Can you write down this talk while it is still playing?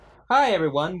Hi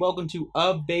everyone, welcome to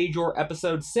Of Bajor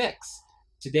episode 6.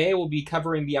 Today we'll be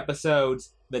covering the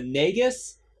episodes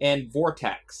Venegas and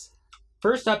Vortex.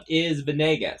 First up is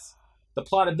Venegas. The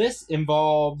plot of this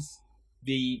involves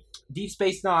the Deep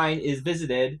Space Nine is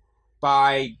visited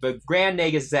by the Grand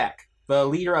Nagus Zek, the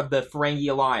leader of the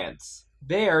Ferengi Alliance.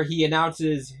 There he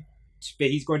announces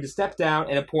that he's going to step down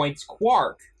and appoints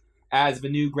Quark as the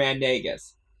new Grand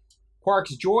Nagus.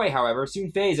 Quark's joy, however,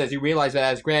 soon fades as he realizes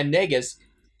that as Grand Nagus,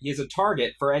 he is a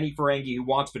target for any Ferengi who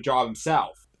wants the job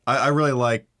himself. I really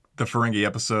like the Ferengi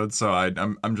episode, so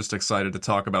I'm just excited to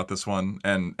talk about this one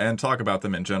and talk about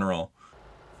them in general.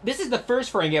 This is the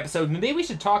first Ferengi episode. Maybe we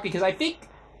should talk because I think,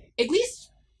 at least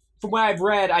from what I've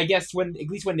read, I guess when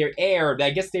they're aired,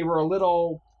 I guess they were a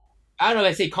little, I don't know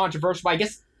if I say controversial, but I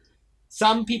guess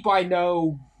some people I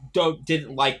know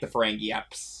didn't like the Ferengi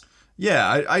eps.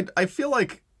 Yeah, I feel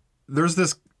like there's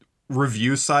this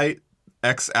review site,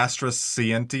 Ex Astra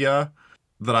Scientia,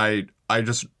 that I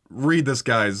just read this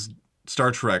guy's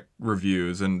Star Trek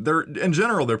reviews, and in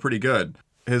general they're pretty good.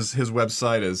 His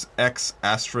website is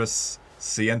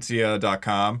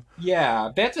xastrascientia.com.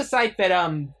 Yeah, that's a site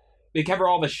that they cover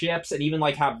all the ships and even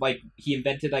have he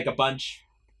invented a bunch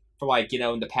for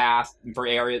in the past and for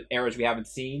eras we haven't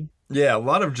seen. Yeah, a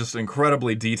lot of just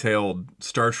incredibly detailed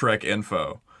Star Trek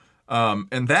info.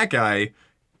 And that guy,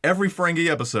 every Ferengi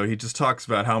episode, he just talks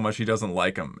about how much he doesn't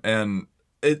like them. And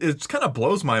it kind of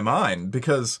blows my mind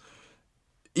because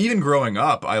even growing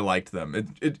up, I liked them.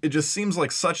 It just seems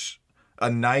like such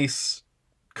a nice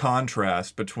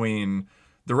contrast between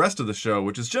the rest of the show,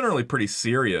 which is generally pretty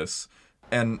serious,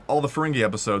 and all the Ferengi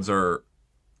episodes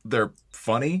they're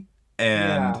funny,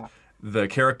 and the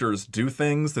characters do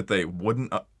things that they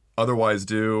wouldn't otherwise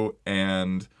do.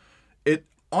 And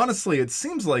honestly, it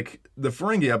seems like the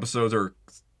Ferengi episodes are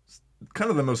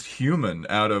kind of the most human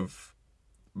out of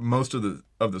most of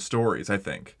the stories, I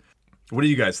think. What do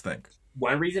you guys think?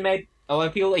 One reason made a lot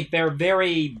of people they're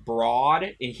very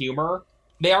broad in humor.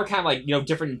 They are kind of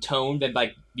different in tone than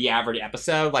the average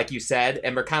episode, like you said,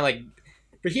 and they're kind of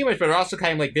they're humorous, but they're also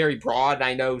kind of very broad. And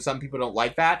I know some people don't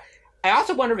like that. I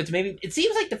also wonder if it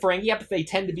seems like the Ferengi episodes they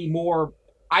tend to be more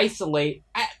isolated.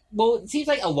 Well, it seems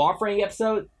like a lot of Ferengi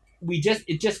episodes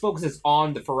it just focuses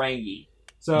on the Ferengi.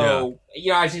 So,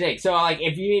 I should think. So,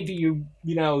 if you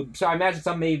so I imagine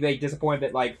some may be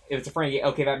disappointed that, if it's a Ferengi,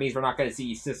 okay, that means we're not going to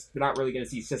see we're not really going to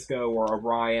see Cisco or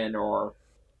Orion or...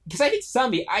 Because I think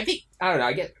I don't know,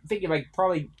 I get thinking,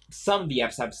 probably some of the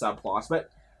episodes have subplots, but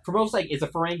for most, it's a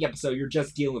Ferengi episode, you're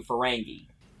just dealing with Ferengi.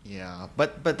 Yeah,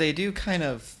 but they do kind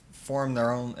of form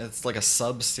their own... It's like a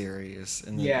sub-series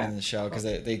in the show, because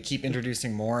they keep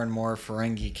introducing more and more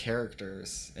Ferengi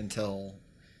characters until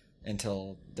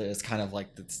there's kind of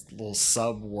this little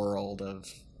sub world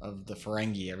of the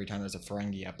Ferengi every time there's a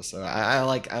Ferengi episode. I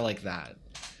like that.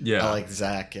 Yeah, I like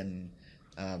Zek and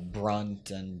Brunt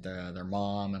and their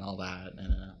mom and all that,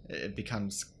 and it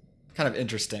becomes kind of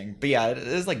interesting. But yeah, it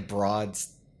is broad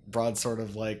sort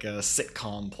of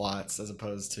sitcom plots as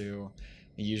opposed to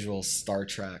the usual Star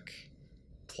Trek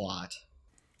plot.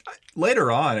 Later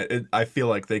on, I feel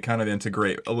like they kind of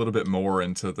integrate a little bit more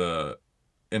into the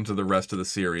rest of the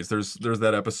series. There's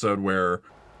that episode where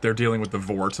they're dealing with the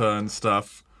Vorta and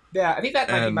stuff. Yeah, I think that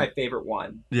might be my favorite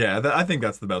one. Yeah, I think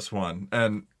that's the best one.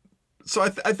 And so I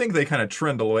think they kind of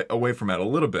trend away from that a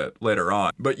little bit later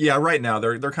on. But yeah, right now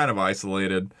they're kind of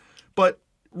isolated. But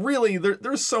really,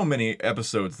 there's so many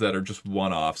episodes that are just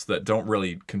one-offs that don't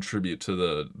really contribute to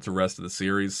the rest of the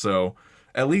series. So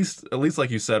at least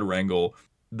like you said, Wrangle,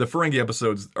 the Ferengi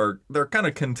episodes they're kind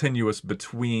of continuous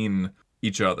between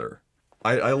each other.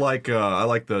 I like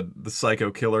the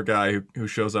psycho killer guy who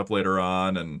shows up later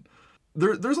on, and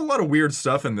there's a lot of weird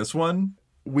stuff in this one.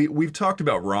 We've talked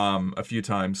about Rom a few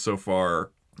times so far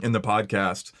in the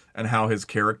podcast and how his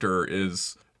character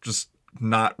is just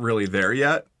not really there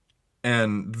yet.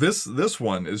 And this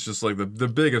one is just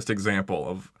the biggest example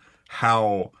of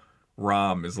how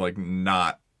Rom is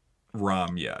not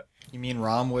Rom yet. You mean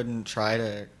Rom wouldn't try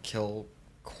to kill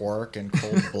Quark in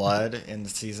cold blood in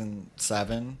season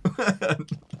 7?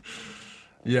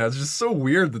 Yeah, it's just so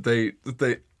weird that they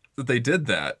did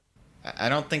that. I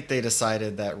don't think they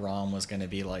decided that Rom was going to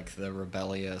be the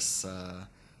rebellious,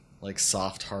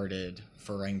 soft-hearted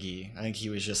Ferengi. I think he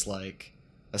was just a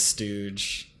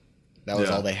stooge. That was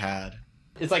all they had.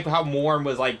 It's how Morn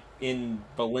was in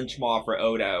the lynch mob for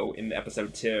Odo in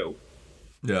episode 2.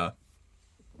 Yeah.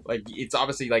 It's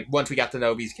obviously once we got to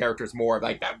know these characters more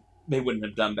that they wouldn't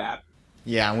have done that.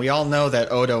 Yeah, and we all know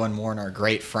that Odo and Morn are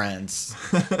great friends,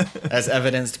 as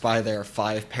evidenced by their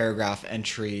 5-paragraph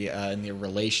entry in the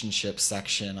relationship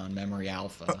section on Memory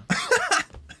Alpha.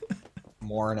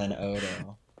 Morn and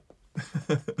Odo.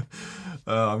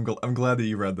 I'm glad that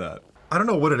you read that. I don't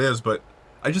know what it is, but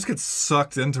I just get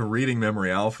sucked into reading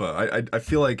Memory Alpha. I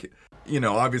feel like,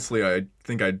 obviously I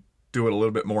think I do it a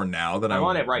little bit more now than I'm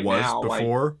on it right was now,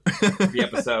 before. The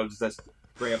episodes, just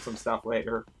bring up some stuff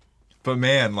later. But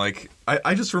man,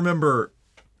 I just remember,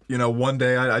 one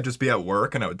day I'd just be at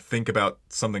work and I would think about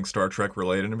something Star Trek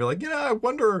related and be like, I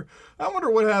wonder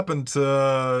what happened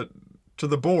to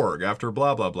the Borg after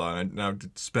blah blah blah. And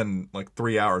I'd spend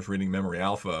 3 hours reading Memory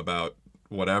Alpha about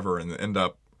whatever and end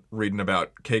up reading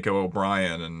about Keiko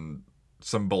O'Brien and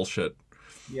some bullshit.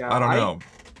 Yeah, I don't know.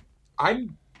 I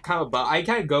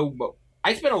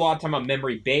spend a lot of time on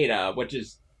Memory Beta, which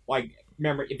is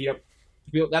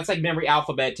that's like Memory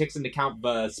Alpha, but it takes into account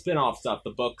the spin-off stuff,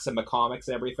 the books and the comics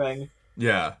and everything.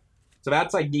 Yeah. So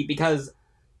that's neat because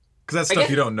that's stuff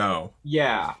you don't know.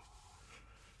 Yeah.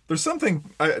 There's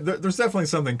there's definitely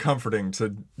something comforting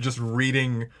to just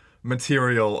reading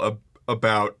material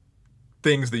about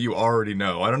things that you already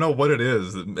know. I don't know what it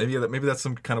is. Maybe that's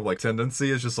some kind of tendency.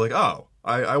 It's just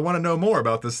I want to know more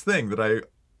about this thing that I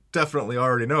definitely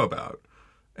already know about.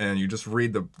 And you just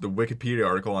read the Wikipedia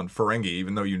article on Ferengi,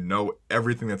 even though you know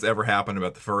everything that's ever happened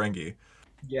about the Ferengi.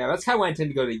 Yeah, that's kind of why I tend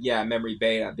to go to Memory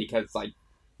Beta, because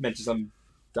mention some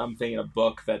dumb thing in a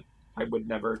book that I would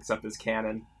never accept as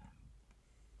canon.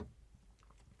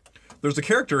 There's a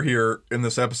character here in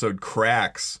this episode,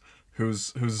 Krax,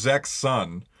 who's Zek's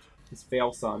son. His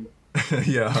fail son.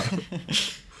 Yeah.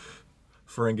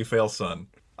 Ferengi fail son.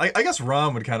 I guess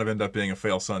Rom would kind of end up being a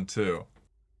fail son too.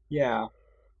 Yeah.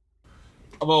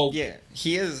 Well, yeah,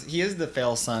 he is the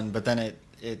fail son, but then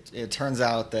it turns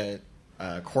out that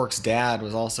Quark's dad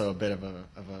was also a bit of a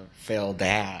fail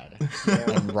dad,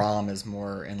 and Rom is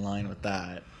more in line with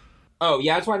that. Oh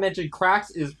yeah, that's why I mentioned Krax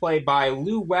is played by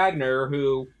Lou Wagner,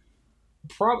 who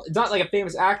not a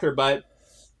famous actor, but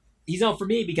he's known for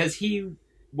me because he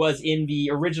was in the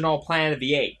original Planet of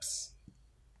the Apes.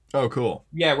 Oh, cool.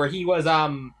 Yeah, where he was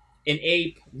an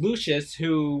ape, Lucius,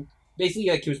 who basically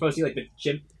he was supposed to be the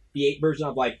chimp. The ape version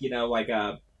of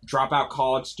a dropout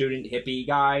college student hippie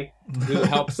guy who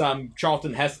helps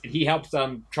Charlton Heston. He helps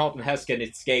Charlton Heston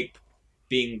escape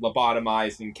being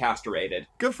lobotomized and castrated.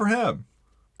 Good for him.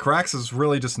 Krax is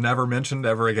really just never mentioned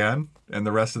ever again in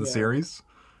the rest of the series.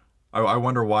 I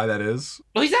wonder why that is.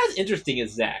 Well, he's not as interesting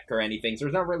as Zek or anything, so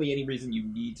there's not really any reason you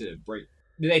need to break.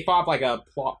 They pop a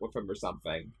plot with him or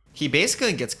something. He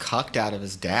basically gets cucked out of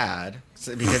his dad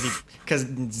because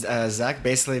Zek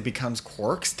basically becomes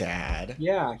Quark's dad.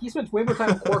 Yeah, he spends way more time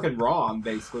with Quark and Rom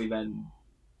basically than.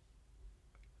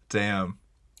 Damn.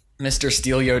 Mr.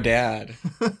 Steal Your Dad.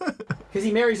 Because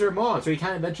he marries her mom, so he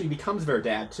kind of eventually becomes their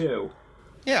dad too.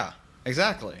 Yeah,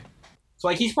 exactly. So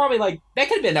he's probably that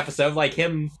could have been an episode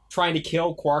him trying to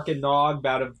kill Quark and Nog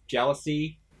out of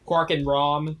jealousy. Quark and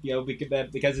Rom,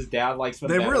 because his dad likes them.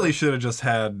 They better. really should have just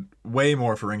had way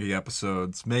more Ferengi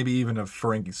episodes, maybe even a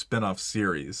Ferengi spin-off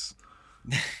series.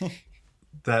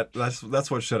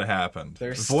 That's what should have happened.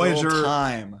 There's Voyager, still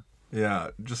time. Yeah,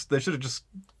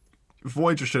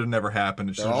 Voyager should have never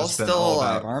happened. They're all still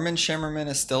alive. Armin Shimmerman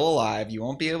is still alive. You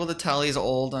won't be able to tell he's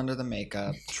old under the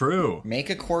makeup. True. Make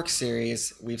a Quark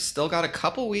series. We've still got a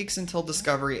couple weeks until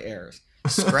Discovery airs.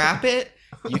 Scrap it.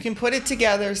 You can put it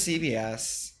together,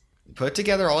 CBS. Put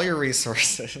together all your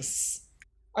resources.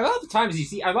 A lot of times I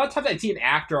see an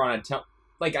actor on on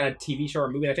a TV show or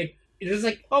movie, and I think it's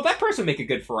just oh, that person would make a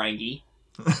good Ferengi.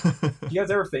 Do you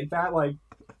guys ever think that?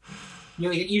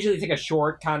 Usually take a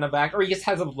short kind of act, or he just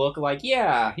has a look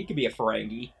yeah, he could be a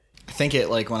Ferengi. I think it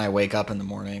when I wake up in the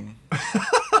morning.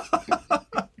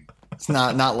 It's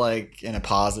not in a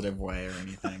positive way or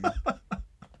anything.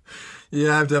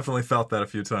 Yeah, I've definitely felt that a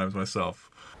few times myself.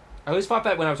 I always thought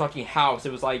that when I was watching House,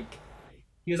 it was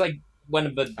he was one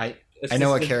of the. I know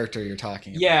what character you're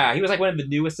talking about. Yeah, he was one of the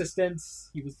new assistants.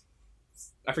 He was.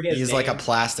 I forget. He's his name. a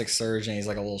plastic surgeon. He's a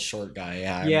little short guy.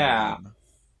 Yeah. Yeah.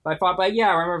 I thought, I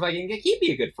remember he'd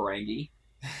be a good Ferengi.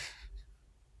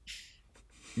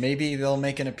 Maybe they'll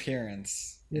make an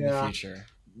appearance in the future.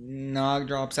 Nog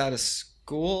drops out of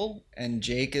school, and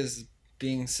Jake is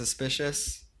being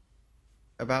suspicious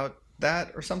about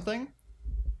that or something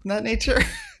in that nature.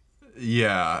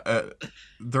 Yeah,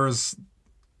 there's,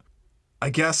 I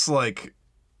guess Nog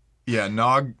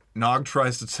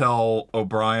tries to tell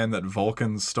O'Brien that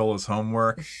Vulcan stole his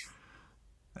homework,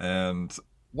 and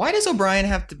why does O'Brien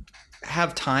have to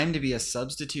have time to be a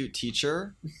substitute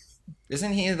teacher?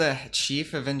 Isn't he the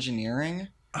chief of engineering?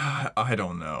 I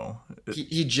don't know.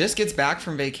 He just gets back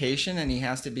from vacation and he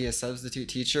has to be a substitute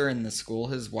teacher in the school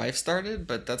his wife started,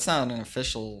 but that's not an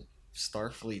official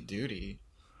Starfleet duty.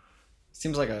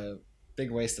 Seems like a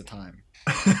big waste of time.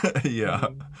 Yeah.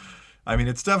 I mean,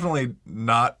 it's definitely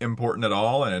not important at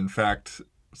all, and in fact,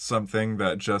 something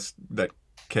that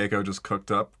Keiko just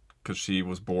cooked up because she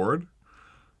was bored.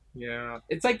 Yeah,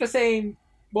 it's like the same.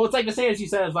 Well, it's like the same as you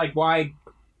said. It's like why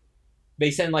they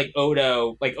send like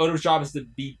Odo. Like Odo's job is to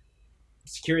be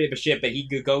security of a ship, but he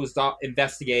goes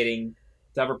investigating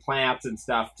to other planets and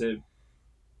stuff to.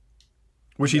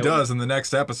 Which he does in the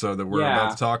next episode that we're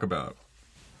about to talk about.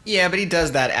 Yeah, but he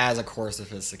does that as a course of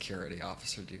his security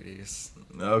officer duties.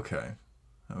 Okay.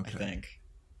 I think.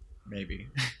 Maybe.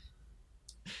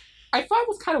 I thought it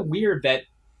was kind of weird that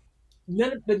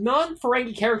the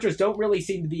non-Ferengi characters don't really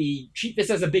seem to treat this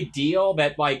as a big deal.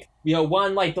 That, like,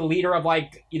 one, like, the leader of,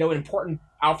 like, an important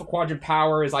Alpha Quadrant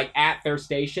power is, like, at their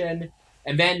station.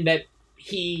 And then that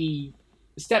he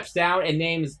steps down and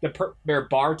names their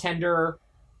bartender,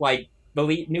 like,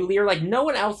 the new leader. Like, no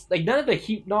one else, like, none of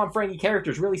the non-Ferengi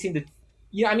characters really seem to,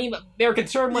 I mean, they're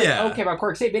concerned, like, okay, about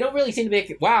Quark's safety. They don't really seem to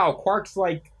be, wow, Quark's,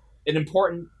 like, an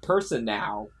important person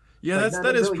now. Yeah, like,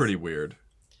 that is really pretty weird.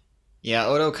 Yeah,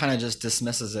 Odo kind of just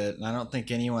dismisses it, and I don't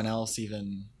think anyone else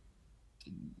even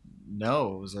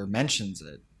knows or mentions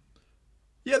it.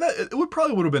 Yeah, it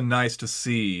would have been nice to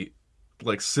see,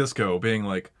 like, Sisko being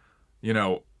like,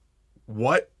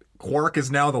 what? Quark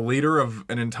is now the leader of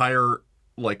an entire,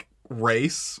 like,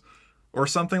 race or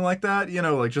something like that,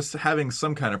 like just having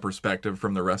some kind of perspective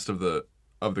from the rest of the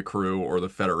crew or the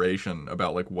Federation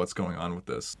about like what's going on with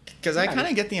this. Because I kind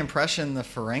of get the impression the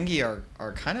Ferengi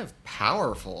are kind of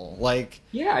powerful. Like,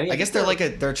 I guess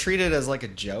they're treated as like a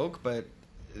joke, but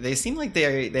they seem like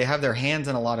they have their hands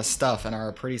in a lot of stuff and are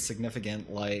a pretty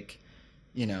significant, like,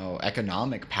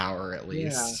 economic power at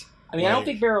least. I mean, I don't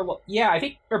think they're. Yeah, I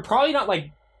think they're probably not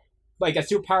like a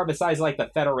superpower besides like the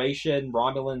Federation,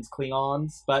 Romulans,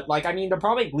 Klingons. But like, I mean, they're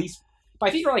probably at least. But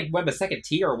I think they're like one of the second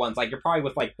tier ones. Like, you're probably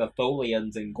with like the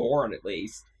Tholians and Gorn at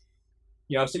least.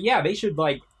 So yeah, they should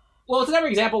like. Well, it's another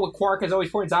example what Quark has always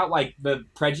points out, like the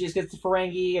prejudice against the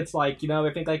Ferengi. It's like,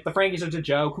 they think like the Ferengis are just a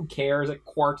joke. Who cares that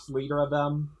Quark's the leader of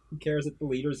them? Who cares that the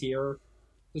leader's here?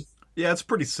 Yeah, it's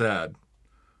pretty sad.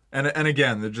 And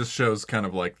again, it just shows kind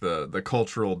of like the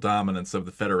cultural dominance of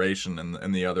the Federation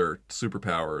and the other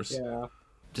superpowers. Yeah.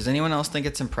 Does anyone else think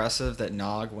it's impressive that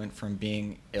Nog went from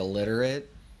being illiterate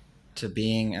to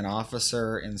being an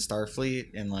officer in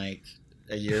Starfleet in like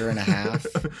a year and a half?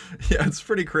 Yeah, it's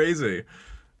pretty crazy.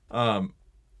 No,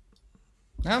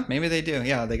 maybe they do.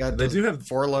 Yeah, they do have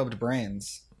four-lobed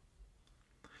brains.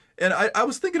 And I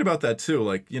was thinking about that too.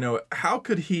 Like, how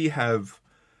could he have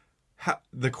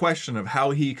the question of how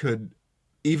he could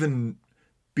even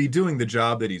be doing the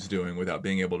job that he's doing without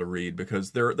being able to read,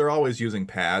 because they're always using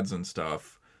pads and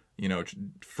stuff,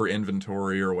 for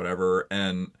inventory or whatever.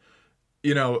 And,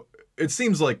 it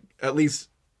seems like at least,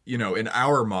 in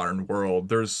our modern world,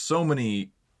 there's so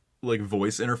many like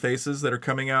voice interfaces that are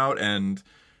coming out, and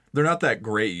they're not that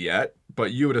great yet,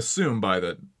 but you would assume by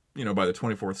the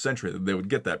 24th century that they would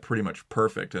get that pretty much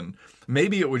perfect. And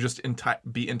maybe it would just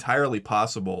be entirely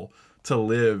possible to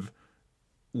live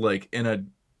like in a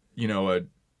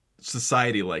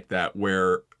society like that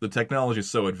where the technology is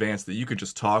so advanced that you could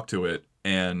just talk to it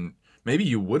and maybe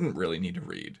you wouldn't really need to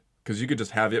read because you could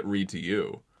just have it read to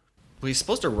you. Well, he's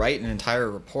supposed to write an entire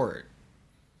report,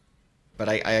 but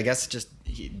I guess just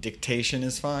dictation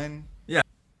is fine. Yeah.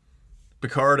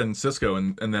 Picard and Sisko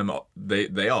and them,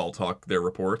 they all talk their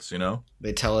reports,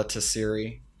 They tell it to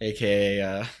Siri,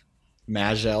 aka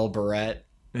Majel Barrett.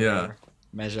 Yeah.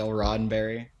 Majel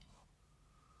Roddenberry.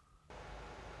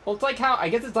 Well, it's like how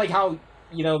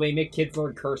they make kids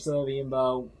learn cursive even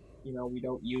though we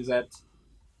don't use it.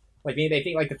 Like, maybe they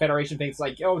think like the Federation thinks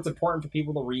like, oh, it's important for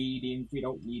people to read even if we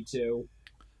don't need to.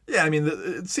 Yeah, I mean,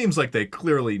 it seems like they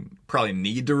clearly probably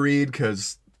need to read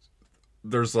because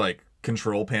there's like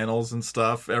control panels and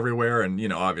stuff everywhere,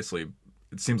 and obviously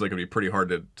it seems like it'd be pretty hard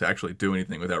to actually do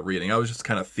anything without reading. I was just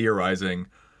kind of theorizing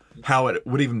how it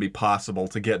would even be possible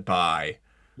to get by.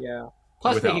 Yeah.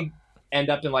 Plus, they could end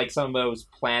up in like some of those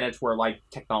planets where like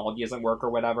technology doesn't work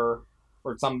or whatever,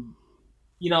 or some,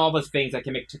 all those things that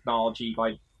can make technology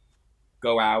like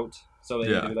go out. So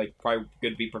they like probably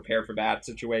good to be prepared for that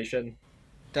situation.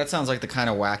 That sounds like the kind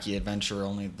of wacky adventure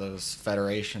only those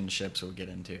Federation ships would get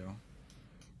into.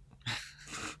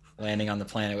 Landing on the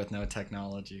planet with no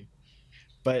technology.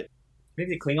 But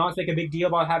maybe the Klingons make a big deal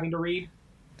about having to read.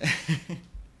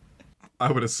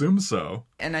 I would assume so.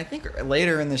 And I think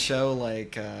later in the show,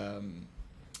 like,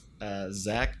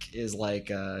 Zek is, like,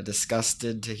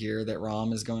 disgusted to hear that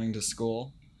Rom is going to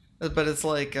school. But it's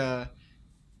like,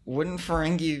 wouldn't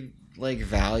Ferengi, like,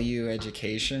 value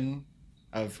education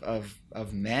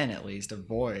of men, at least, of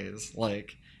boys?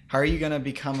 Like, How are you gonna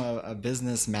become a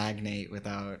business magnate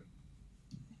without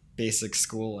basic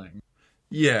schooling?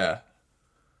 Yeah.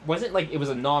 Wasn't like it was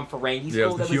a non-Ferengi school. Yeah, it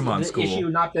was the that Human was the school. issue.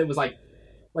 Not that it was like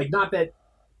not that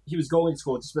he was going to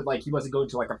school, just but like he wasn't going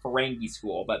to like a Ferengi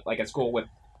school, but like a school with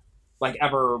like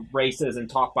ever races and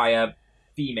taught by a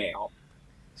female.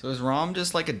 So is Rom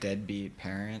just like a deadbeat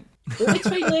parent? Well,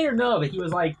 explain later, no, but he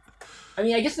was like, I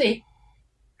mean, I guess they.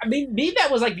 I mean, maybe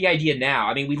that was like the idea now.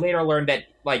 I mean, we later learned that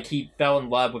like he fell in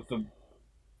love with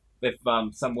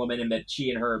some woman, and that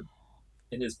she and her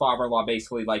and his father-in-law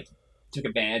basically like took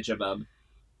advantage of him.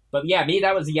 But yeah, maybe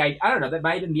that was the idea. I don't know. That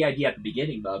might have been the idea at the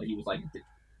beginning, though, that he was like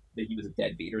that he was a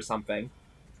deadbeat or something.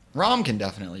 Rom can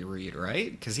definitely read,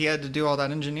 right? Because he had to do all that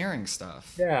engineering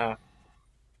stuff. Yeah.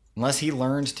 Unless he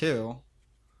learned too.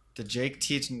 Did Jake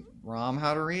teach Rom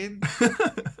how to read?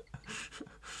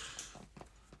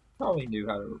 Probably knew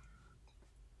how to.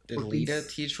 Did Lita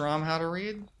teach Rom how to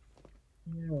read?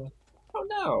 Yeah. Oh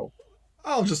no.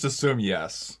 I'll just assume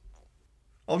yes.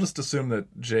 I'll just assume that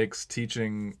Jake's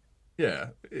teaching. Yeah,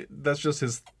 that's just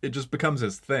his. It just becomes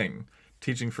his thing,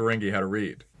 teaching Ferengi how to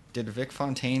read. Did Vic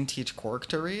Fontaine teach Quark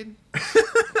to read?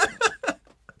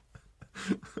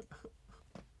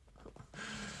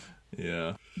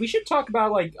 Yeah. We should talk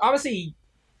about like obviously,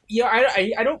 you know,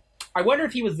 I don't. I wonder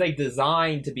if he was like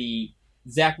designed to be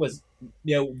Zek was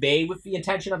made with the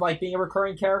intention of like being a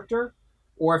recurring character,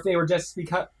 or if they were just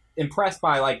impressed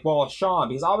by like Wallace Shawn,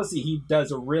 because obviously he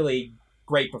does a really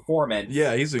great performance.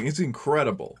 Yeah, he's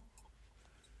incredible.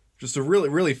 Just a really,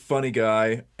 really funny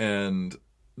guy, and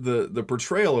the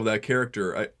portrayal of that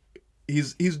character,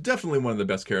 he's definitely one of the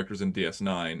best characters in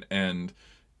DS9, and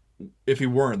if he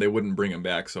weren't, they wouldn't bring him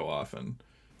back so often.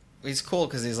 He's cool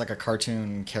because he's like a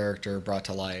cartoon character brought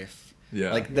to life.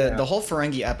 Yeah. Like the whole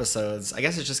Ferengi episodes, I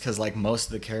guess it's just because like most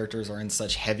of the characters are in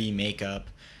such heavy makeup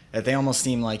that they almost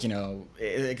seem like,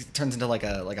 it turns into like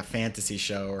a fantasy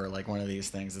show or like one of these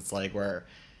things. It's like where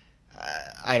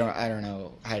I don't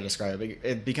know how to describe it.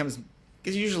 It becomes,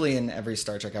 because usually in every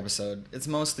Star Trek episode, it's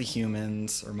mostly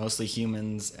humans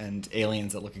and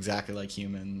aliens that look exactly like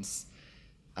humans.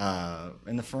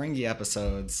 In the Ferengi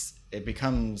episodes, it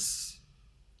becomes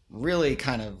really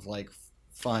kind of like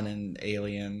fun and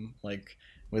alien, like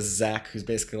with Zek, who's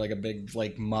basically like a big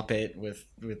like Muppet with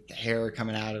hair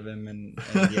coming out of him, and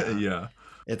yeah, Yeah.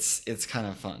 It's kind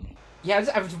of fun. Yeah,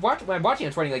 I was watching when I'm watching. I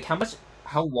was wondering like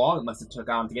how long it must have took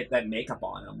on to get that makeup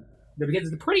on him, because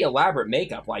it's a pretty elaborate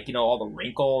makeup, like all the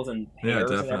wrinkles and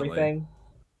hairs and everything.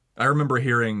 I remember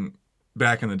hearing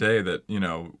back in the day that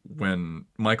when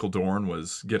Michael Dorn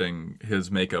was getting his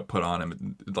makeup put on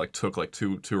him, it like took like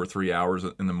two or 3 hours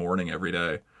in the morning every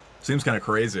day. Seems kind of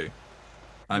crazy.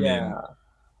 I mean,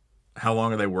 how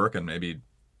long are they working? Maybe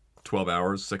 12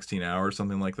 hours, 16 hours,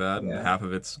 something like that, and half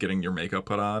of it's getting your makeup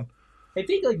put on. I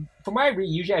think, like, from what I read,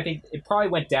 usually I think it probably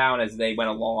went down as they went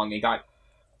along and got,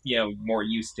 more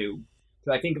used to.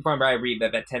 Because I think from what I read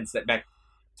that tends to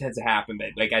happen, but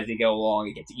like as they go along,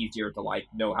 it gets easier to like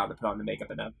know how to put on the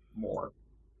makeup enough more.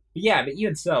 But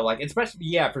even so, like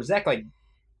especially for Zek, like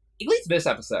at least this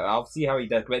episode, I'll see how he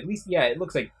does. But at least it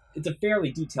looks like it's a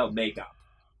fairly detailed makeup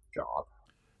job.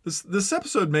 This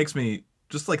episode makes me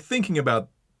just like thinking about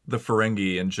the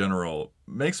Ferengi in general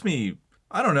makes me,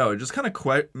 I don't know, it just kind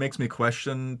of makes me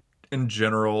question in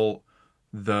general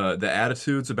the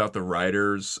attitudes about the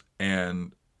writers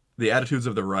and the attitudes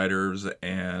of the writers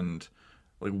and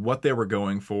like what they were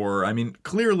going for. I mean,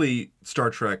 clearly Star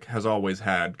Trek has always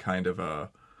had kind of a,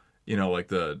 like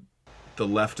the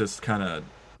leftist kind of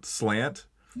slant.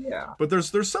 Yeah. But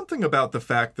there's something about the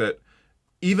fact that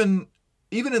even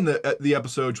in the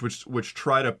episodes which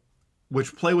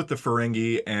play with the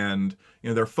Ferengi and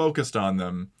they're focused on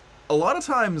them, a lot of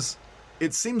times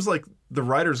it seems like the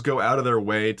writers go out of their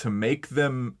way to make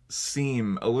them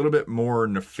seem a little bit more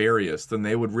nefarious than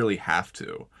they would really have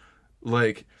to.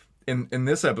 Like in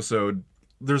this episode,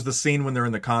 there's the scene when they're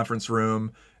in the conference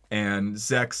room and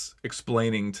Zek's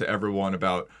explaining to everyone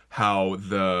about how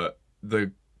the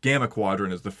Gamma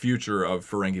Quadrant is the future of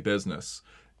Ferengi business.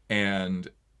 And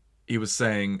he was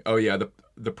saying, oh yeah,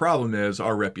 the problem is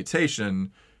our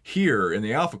reputation here in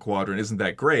the Alpha Quadrant isn't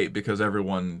that great because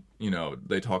everyone,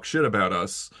 they talk shit about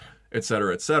us, et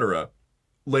cetera, et cetera.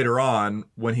 Later on,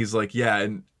 when he's like, yeah,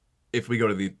 and if we go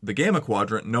to the Gamma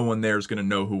Quadrant, no one there is going to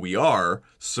know who we are,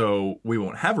 so we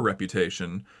won't have a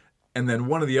reputation. And then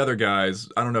one of the other guys,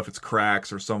 I don't know if it's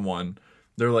Krax or someone,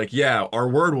 they're like, yeah, our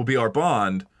word will be our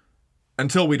bond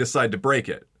until we decide to break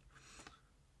it.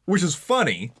 Which is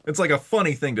funny. It's like a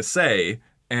funny thing to say,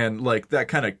 and like that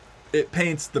kind of, it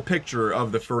paints the picture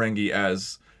of the Ferengi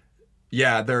as,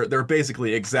 yeah, they're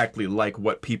basically exactly like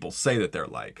what people say that they're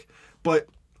like. But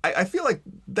I feel like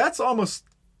that's almost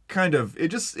kind of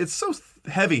it's so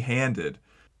heavy-handed.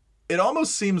 It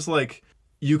almost seems like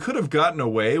you could have gotten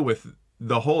away with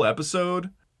the whole episode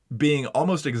being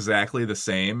almost exactly the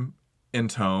same in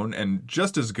tone and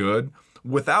just as good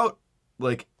without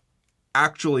like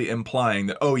actually implying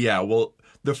that, oh yeah, well,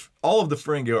 all of the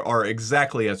Ferengi are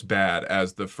exactly as bad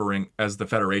as the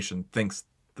Federation thinks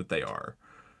that they are.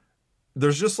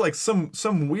 There's just like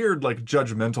some weird like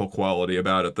judgmental quality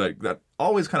about it that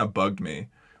always kind of bugged me,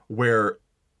 where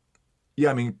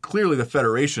yeah, I mean, clearly the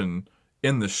Federation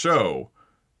in the show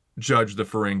judge the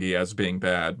Ferengi as being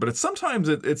bad, but sometimes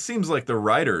it seems like the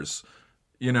writers,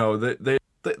 you know, they're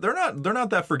not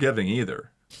that forgiving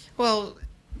either. Well,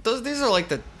 these are like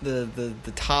the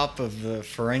top of the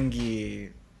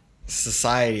Ferengi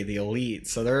society, the elite.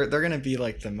 So they're gonna be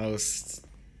like the most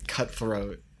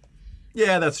cutthroat.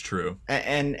 Yeah, that's true.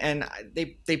 And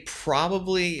they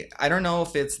probably, I don't know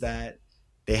if it's that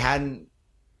they hadn't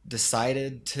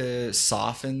decided to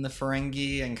soften the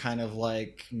Ferengi and kind of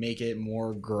like make it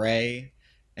more gray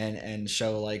and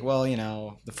show like, well, you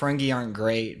know, the Ferengi aren't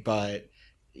great, but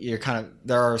you're kind of,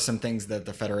 there are some things that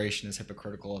the Federation is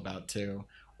hypocritical about too.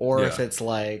 Or if it's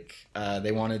like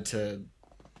they wanted to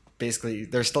basically,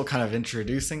 they're still kind of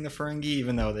introducing the Ferengi,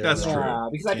 even though they're that's true.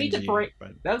 Because I think the Ferengi,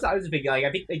 that was a big, like,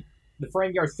 I think the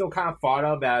Ferengi are still kind of thought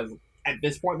of as, at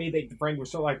this point, maybe the Ferengi were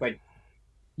still like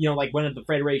you know, like one of the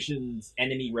Federation's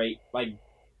enemy races,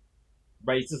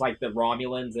 like the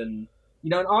Romulans, and you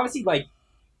know, and obviously, like,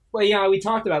 well, you know, we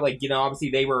talked about, like, you know,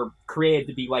 obviously they were created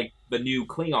to be like the new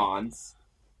Klingons,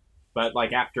 but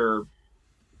like after,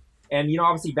 and you know,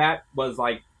 obviously that was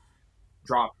like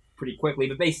dropped pretty quickly,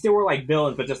 but they still were like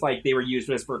villains, but just like they were used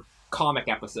just for comic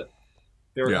episode.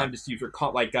 They were kind of just used for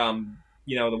like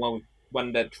you know, the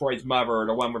one that Troy's mother,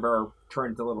 the one where they're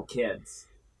turned to little kids.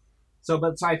 So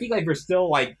I think like they're still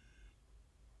like,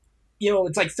 you know,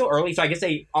 it's like still early. So I guess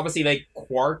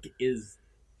Quark is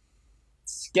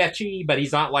sketchy, but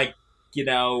he's not like, you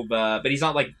know, but he's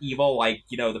not like evil like,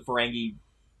 you know, the Ferengi,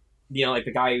 you know, like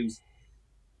the guy who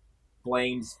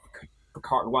blames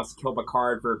Picard, wants to kill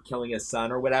Picard for killing his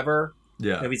son or whatever.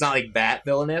 Yeah, you know, he's not like that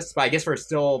villainous, but I guess we're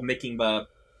still making and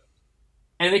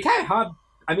they kind of have.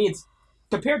 I mean, it's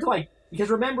compared to like, because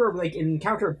remember, like in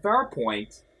Encounter at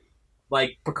Farpoint,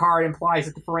 like Picard implies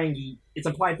that it's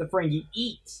implied that the Ferengi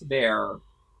eat their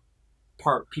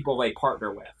people they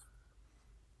partner with,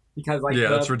 because like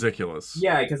that's ridiculous.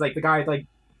 Yeah, because like the guys, like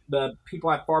the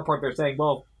people at Farpoint, they're saying,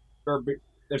 well,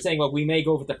 we may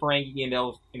go with the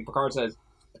Ferengi, and Picard says,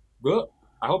 good.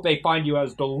 I hope they find you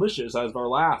as delicious as their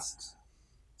last.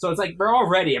 So it's like they're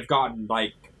already have gotten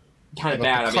like kind of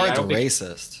bad. Picard's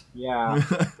racist. Yeah.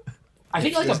 I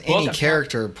think like a book, any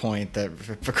character point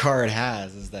that Picard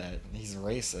has is that he's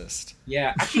racist.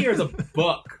 Yeah, actually, there's a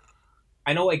book.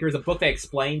 I know, like, there's a book that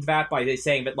explains that by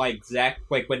saying that, like, Zek,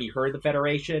 like, when he heard the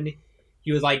Federation,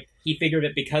 he was like, he figured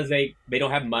that because they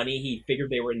don't have money, he figured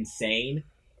they were insane,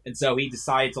 and so he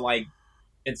decided to like,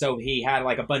 and so he had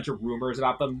like a bunch of rumors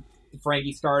about them.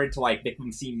 Ferengi started to like make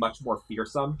them seem much more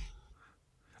fearsome.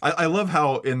 I love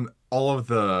how in all of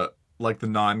the like the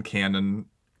non-canon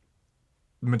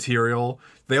material,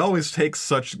 they always take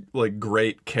such like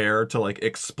great care to like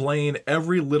explain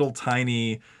every little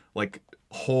tiny like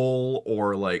hole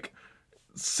or like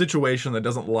situation that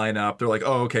doesn't line up. They're like,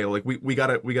 oh, okay, like we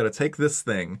gotta take this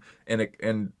thing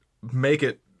and make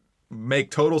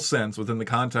total sense within the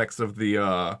context of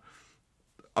the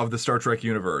Star Trek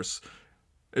universe.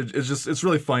 It's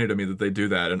really funny to me that they do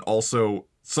that, and also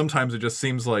sometimes it just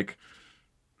seems like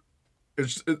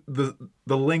the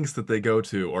lengths that they go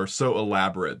to are so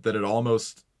elaborate that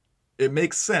it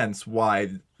makes sense why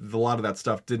a lot of that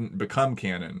stuff didn't become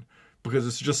canon, because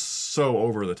it's just so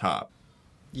over the top.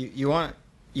 You want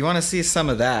to see some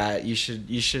of that? You should.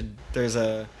 There's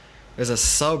a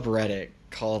subreddit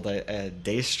called a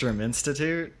Daystrom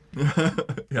Institute. Yeah,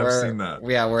 I've seen that.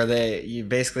 Yeah, where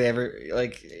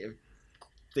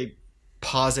they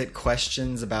posit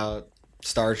questions about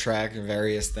Star Trek and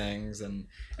various things, and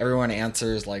everyone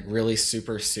answers like really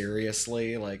super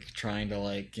seriously, like trying to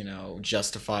like, you know,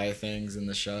 justify things in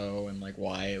the show and like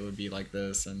why it would be like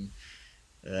this, and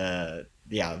yeah,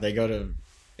 they go to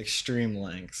extreme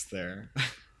lengths there.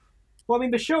 Well, I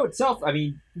mean, the show itself, I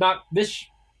mean, not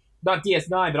DS9,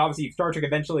 but obviously Star Trek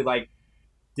eventually like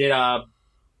did an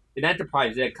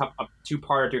Enterprise did a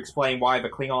two-parter to explain why the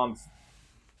Klingons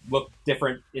look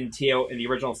different in the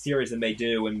original series than they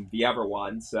do in the other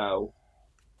one. So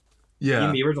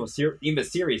yeah, even the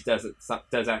series does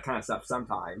that kind of stuff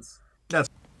sometimes.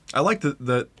 I like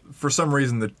the for some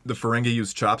reason the Ferengi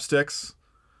use chopsticks.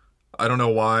 I don't know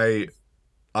why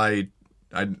I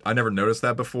I never noticed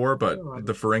that before, but Oh,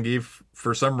 the Ferengi,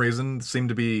 for some reason, seem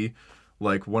to be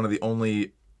like one of the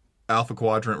only Alpha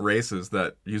Quadrant races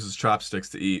that uses chopsticks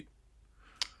to eat.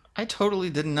 I totally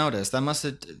didn't notice. That must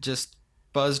have just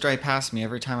buzzed right past me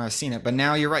every time I've seen it. But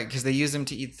now you're right, because they use them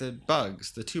to eat the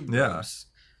bugs, the tube Yeah. worms.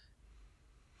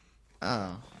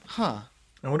 Oh, huh.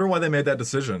 I wonder why they made that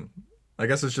decision. I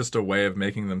guess it's just a way of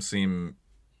making them seem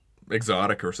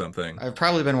exotic or something. I've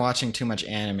probably been watching too much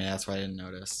anime. That's why I didn't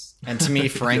notice. And to me,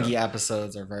 Ferengi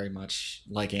episodes are very much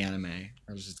like anime.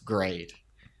 It's just great.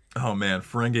 Oh man,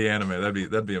 Ferengi anime,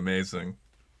 that'd be amazing.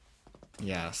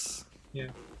 Yes. Yeah.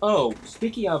 Oh,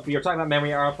 speaking of, you were talking about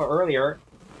Memory Alpha earlier.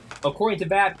 According to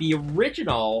that, the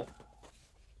original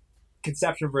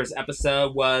conception for this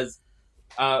episode was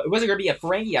it wasn't going to be a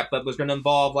Ferengi episode, but it was going to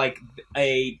involve like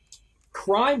a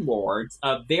crime lords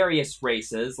of various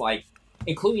races, like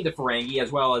including the Ferengi,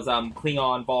 as well as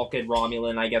Klingon, Vulcan,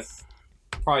 Romulan. I guess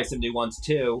probably some new ones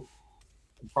too,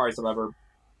 and probably some other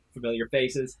familiar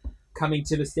faces coming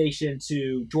to the station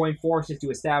to join forces to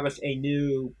establish a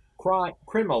new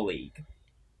criminal league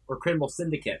or criminal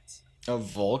syndicate. A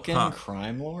Vulcan Huh.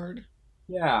 crime lord?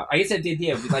 Yeah, I guess that the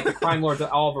idea would be like the crime lords of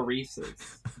all the races,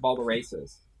 of all the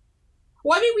races.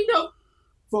 Well, I mean, we know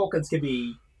Vulcans can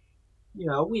be, we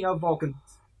know Vulcans,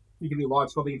 you can be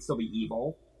logical, they can still be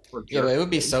evil. Or Yeah, but it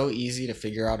would be jerks. so easy to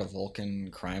figure out a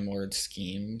Vulcan crime lord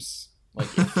schemes. Like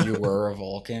if you were a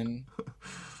Vulcan,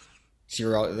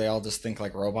 so they all just think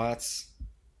like robots.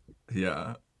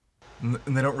 Yeah. And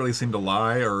they don't really seem to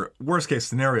lie, or worst case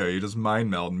scenario, you just mind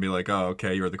meld and be like, oh,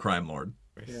 okay, you're the crime lord.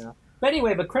 Yeah. But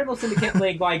anyway, the Criminal Syndicate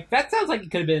League, like, that sounds like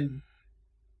it could have been an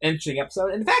interesting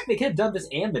episode. In fact, they could have done this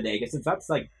and Bodega, since that's,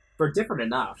 like, for different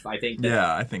enough, I think.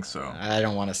 Yeah, I think so. I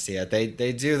don't want to see it. They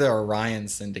do the Orion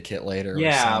Syndicate later, which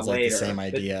Yeah, sounds like later. the same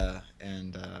idea,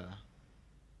 and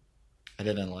I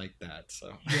didn't like that.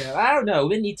 So Yeah, I don't know.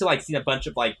 We need to, like, see a bunch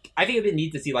of, like, I think it would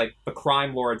need to see, like, the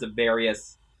crime lords of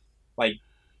various,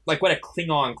 like what a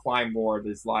Klingon crime lord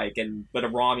is like, and what a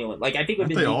Romulan. Like, I think it would Aren't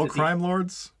be they neat all to see- crime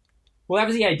lords? Well, that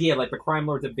was the idea. Like the crime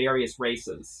lords of various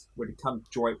races would come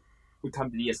to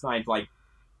DS9 to like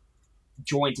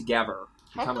join together.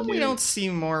 how come we don't see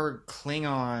more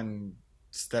Klingons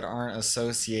that aren't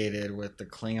associated with the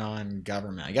Klingon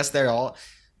government? I guess they're all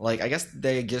like. I guess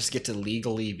they just get to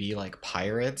legally be like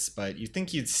pirates, but you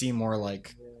think you'd see more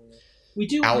like We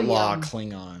do outlaw the,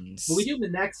 Klingons. But we do the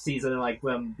next season, like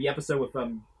the episode with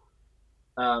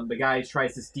the guy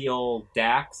tries to steal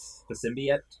Dax, the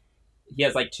symbiote. He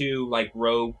has like two like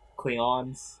rogue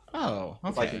Klingons, Oh,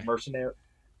 okay. like his mercenary.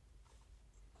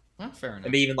 Well, fair enough.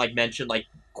 And they even like mention like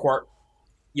Quark,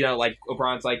 like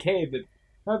O'Brien's like, hey, but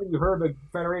haven't you heard the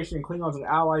Federation and Klingons are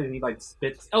allies? And he like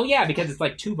spits. Oh yeah, because it's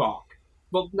like Tuvok.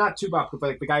 Well, not Tuvok, but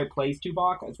like the guy who plays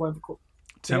Tuvok as one of the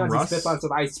Tim Klingons he Russ? spits on.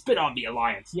 Says, I spit on the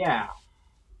Alliance. Yeah,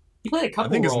 he played a I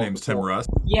couple. think his roles name's Tim before. Russ.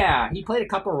 Yeah, he played a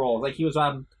couple roles. Like he was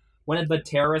one of the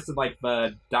terrorists in like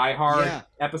the Die Hard Yeah.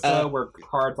 episode where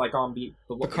Picard's like on the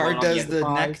Picard on does the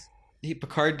Enterprise. next.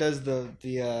 Picard does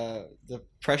the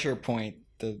pressure point,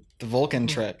 the Vulcan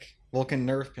trick, Vulcan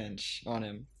nerve pinch on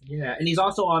him. Yeah, and he's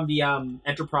also on the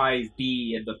Enterprise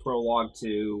B in the prologue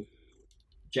to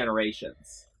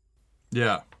Generations.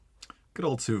 Yeah. Good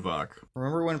old Tuvok.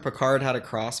 Remember when Picard had a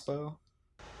crossbow?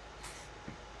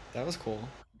 That was cool.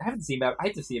 I haven't seen that. I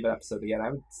have to see that episode again. I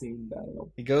haven't seen that.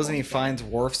 He goes and he finds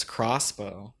Worf's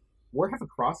crossbow. War have a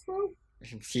crossbow?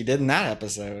 He did in that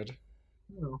episode.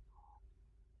 No.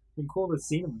 Been cool to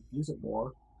see him use it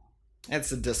more.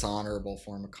 It's a dishonorable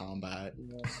form of combat.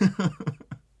 Yeah.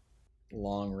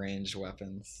 Long range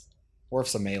weapons.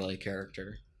 Worf's a melee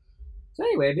character. So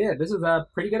anyway, yeah, this is a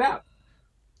pretty good app.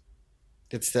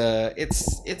 It's a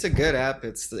good app.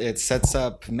 It sets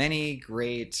up many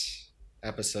great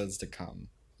episodes to come.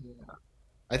 Yeah.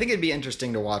 I think it'd be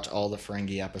interesting to watch all the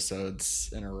Ferengi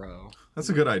episodes in a row. That's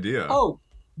a good idea. Oh,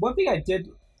 one thing I did.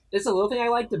 This is a little thing I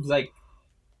liked. It was like,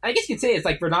 I guess you could say it's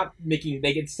like we're not making.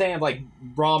 They could say like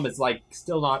Rom is like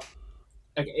still not.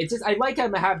 Like, it's just I like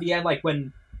him to have the end like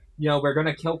when we're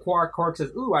gonna kill Quark. Quark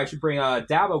says, "Ooh, I should bring a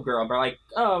Dabo girl." But like,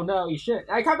 oh no, you shouldn't.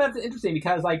 I kind of find it interesting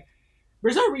because like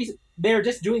there's no reason they're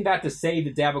just doing that to save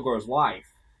the Dabo girl's life.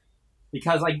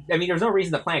 Because like I mean, there's no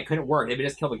reason the plan couldn't work. They would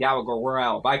just kill the Dabo girl. We're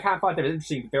out. But I kind of thought that was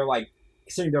interesting. They're like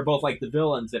considering they're both like the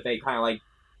villains. If they kind of like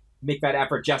make that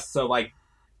effort just so like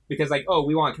because like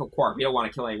we want to kill Quark. We don't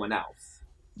want to kill anyone else.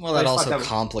 Well, I that just thought also that was-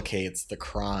 complicates the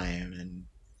crime and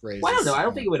raises. Well, I don't know. I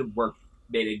don't think it would have worked,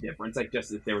 made a difference. Like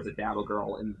just if there was a Dabo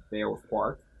girl in there with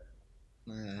Quark.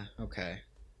 Okay.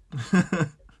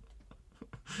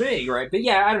 Big, right? But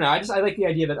yeah, I don't know. I like the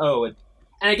idea that and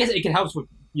I guess it can help with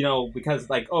because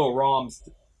like Rom's,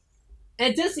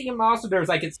 And it does seem also there's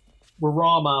like it's where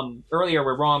Rom earlier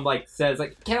where Rom like says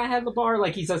like can I have the bar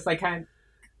like he's just like kind of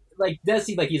like does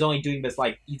seem like he's only doing this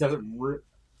like he doesn't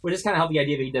which is kind of help the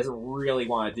idea that he doesn't really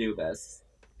want to do this.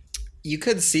 You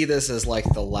could see this as like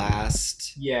the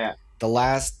last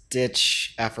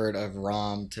ditch effort of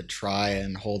Rom to try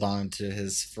and hold on to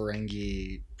his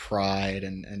Ferengi pride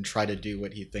and try to do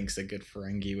what he thinks a good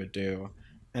Ferengi would do.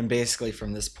 And basically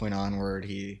from this point onward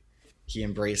he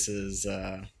embraces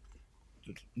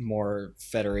more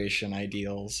Federation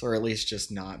ideals, or at least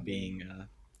just not being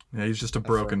yeah, he's just a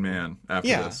broken man after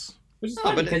this. Which is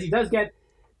funny because he does get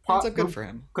ends up good for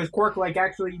him. Because Quark like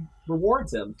actually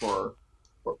rewards him for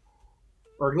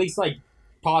or at least like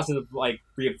positive like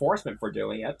reinforcement for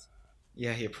doing it.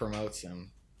 Yeah, he promotes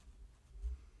him.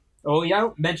 Oh, yeah, I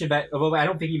don't mention that. Although I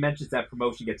don't think he mentions that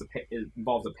promotion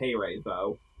involves a pay raise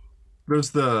though.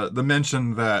 There's the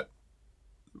mention that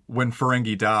when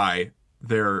Ferengi die,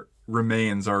 their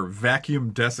remains are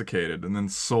vacuum desiccated and then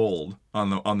sold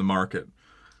on the market,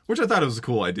 which I thought was a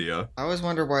cool idea. I always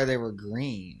wonder why they were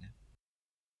green.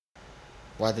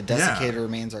 Why the desiccated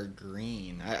remains are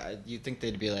green. You'd think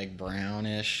they'd be like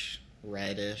brownish,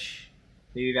 reddish.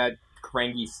 Maybe that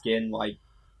Ferengi skin like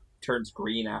turns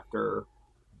green after.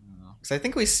 Because I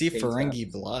think we see Ferengi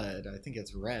blood. I think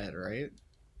it's red, right?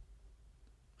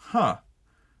 Huh.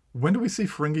 When do we see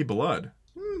Ferengi blood?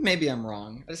 Maybe I'm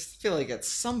wrong. I just feel like at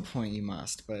some point you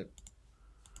must, but...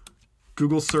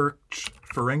 Google search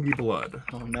Ferengi blood.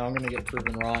 Oh no, I'm going to get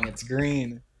proven wrong. It's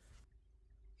green.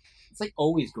 It's like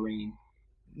always green.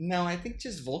 No, I think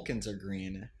just Vulcans are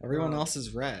green. Everyone else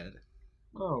is red.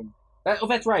 Oh.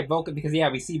 That's right, Vulcan, because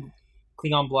we see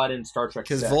Klingon blood in Star Trek.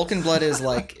 Because Vulcan blood is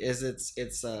like,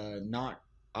 it's not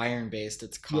iron-based,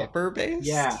 it's copper-based?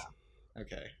 Yeah.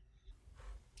 Okay.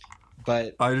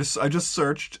 But I just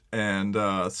searched and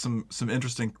some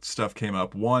interesting stuff came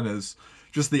up. One is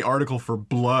just the article for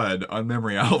blood on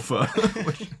Memory Alpha.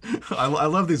 Which, I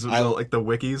love these like the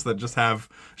wikis that just have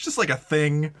it's just like a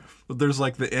thing. There's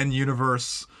like the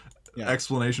in-universe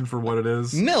explanation for what it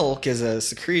is. Milk is a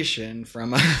secretion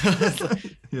from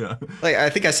yeah. Like I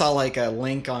think I saw like a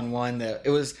link on one that it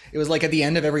was like at the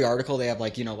end of every article they have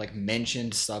like like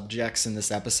mentioned subjects in this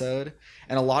episode,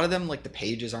 and a lot of them like the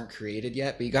pages aren't created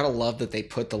yet, but you gotta love that they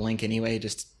put the link anyway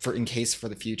just for in case for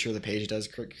the future the page does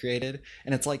created,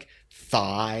 and it's like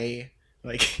thigh,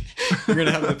 like you're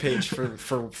gonna have the page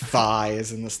for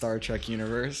thighs in the Star Trek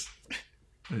universe.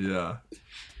 Yeah.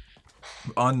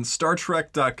 On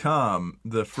StarTrek.com,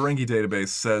 the Ferengi database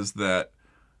says that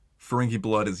Ferengi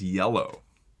blood is yellow,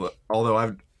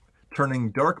 although turning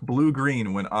dark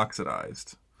blue-green when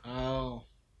oxidized. Oh,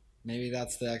 maybe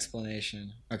that's the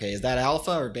explanation. Okay, is that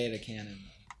alpha or beta canon?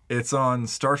 It's on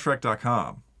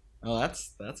StarTrek.com. Oh,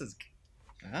 that's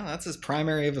as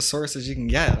primary of a source as you can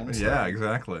get. Yeah,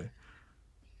 exactly.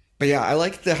 But yeah, I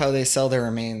like how they sell their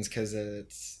remains because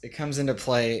it comes into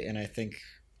play in I think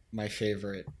my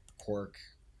favorite Quark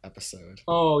episode.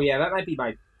 Oh yeah, that might be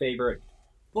my favorite.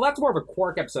 Well, that's more of a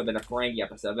Quark episode than a Ferengi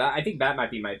episode. I think that might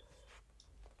be my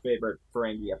favorite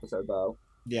Ferengi episode, though.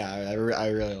 Yeah, I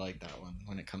really like that one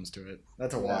when it comes to it.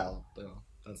 That's a while, though.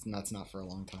 That's not for a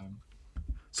long time.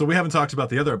 So we haven't talked about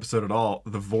the other episode at all,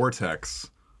 The Vortex.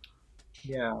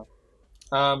 Yeah.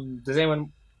 Does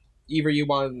anyone, either you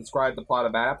want to describe the plot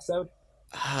of that episode?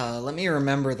 Let me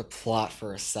remember the plot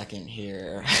for a second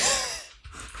here.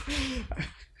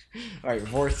 All right,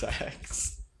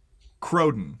 Vortex.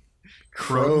 Kroden.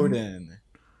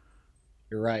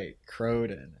 You're right,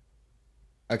 Kroden.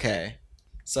 Okay,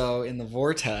 so in the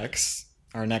Vortex,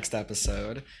 our next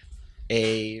episode,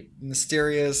 a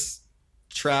mysterious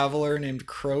traveler named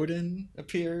Kroden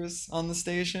appears on the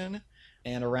station,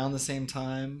 and around the same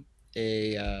time,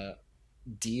 a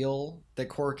deal that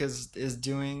Quark is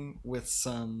doing with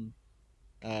some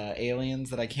aliens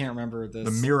that I can't remember this.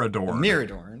 The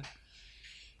Miradorn.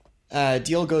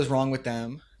 Deal goes wrong with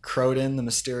them. Kroden, the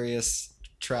mysterious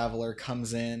traveler,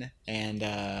 comes in and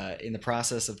in the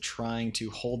process of trying to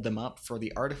hold them up for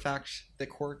the artifact that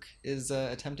Quark is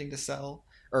attempting to sell,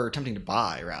 or attempting to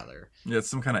buy, rather. Yeah, it's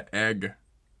some kind of egg.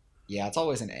 Yeah, it's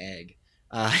always an egg.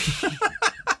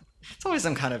 It's always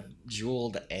some kind of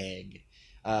jeweled egg.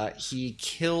 He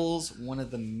kills one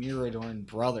of the Miradorn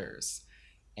brothers,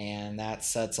 and that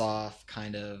sets off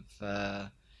kind of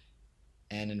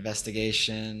an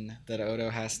investigation that Odo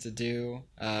has to do.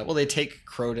 Well, they take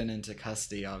Kroden into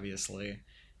custody, obviously,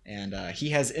 and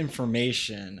he has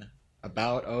information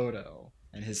about Odo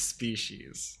and his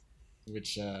species,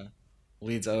 which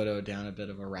leads Odo down a bit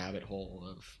of a rabbit hole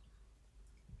of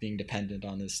being dependent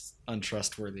on this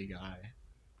untrustworthy guy.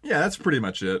 Yeah, that's pretty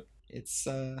much it. It's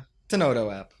an Odo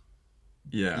ep.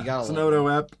 Yeah, You gotta it's an love Odo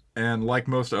him. ep, and like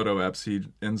most Odo eps, he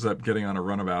ends up getting on a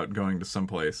runabout going to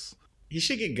someplace. He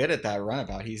should get good at that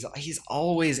runabout. He's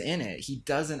always in it. He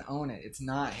doesn't own it. It's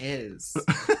not his.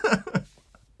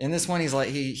 In this one, he's like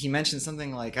he mentioned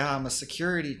something like, I'm a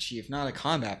security chief, not a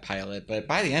combat pilot. But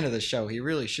by the end of the show, he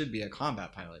really should be a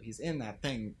combat pilot. He's in that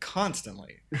thing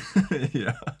constantly.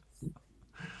 Yeah.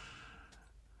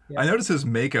 Yeah. I notice his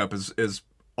makeup is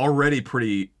already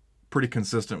pretty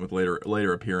consistent with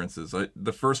later appearances.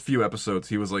 The first few episodes,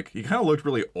 he kind of looked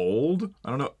really old. I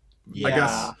don't know.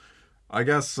 Yeah. I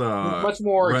guess much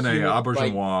more Rene human,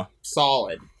 Auberjonois.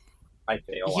 solid. I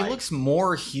feel He like. looks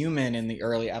more human in the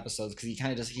early episodes because he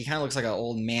kind of looks like an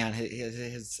old man.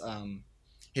 His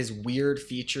weird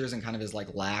features and kind of his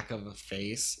like lack of a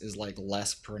face is like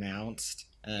less pronounced,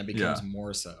 and it becomes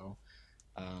more so,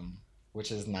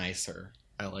 which is nicer.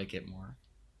 I like it more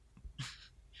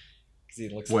because he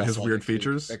looks. What, less his like weird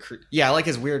features? Yeah, I like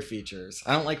his weird features.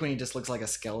 I don't like when he just looks like a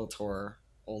Skeletor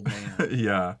old man.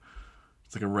 Yeah,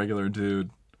 it's like a regular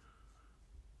dude.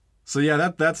 So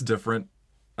yeah, that's different.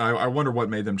 I wonder what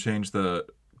made them change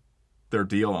their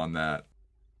deal on that.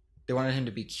 They wanted him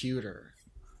to be cuter.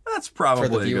 That's probably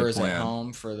For the viewers a good at plan.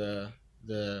 home, for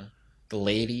the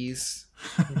ladies.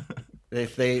 They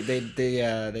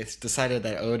decided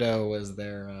that Odo was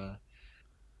their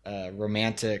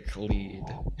romantic lead.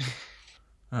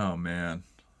 Oh man,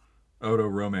 Odo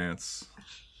romance.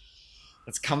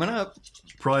 It's coming up.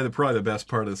 Probably the best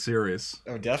part of the series.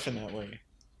 Oh, definitely.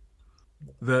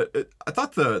 I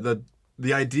thought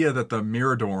the idea that the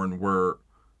Miradorn were,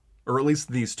 or at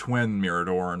least these twin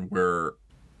Miradorn were,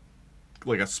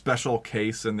 like a special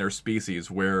case in their species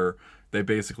where they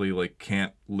basically like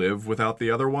can't live without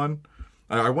the other one.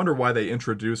 I wonder why they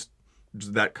introduced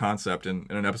that concept in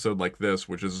an episode like this,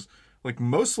 which is like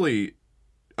mostly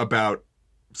about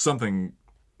something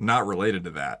not related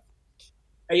to that.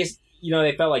 I guess,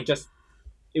 they felt like just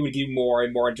it would be more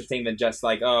and more interesting than just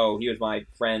like, oh, he was my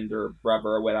friend or brother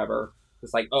or whatever.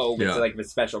 It's like, oh, it's like a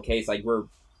special case. Like we're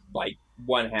like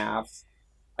one half.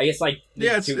 I guess like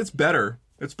it's better.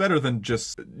 It's better than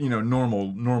just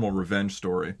normal revenge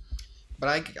story.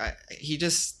 But he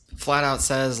just flat out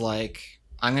says like,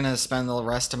 I'm gonna spend the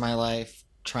rest of my life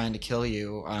trying to kill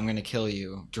you. I'm gonna kill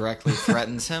you. Directly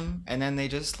threatens him, and then they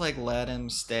just like let him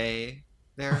stay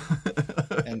there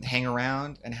and hang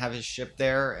around and have his ship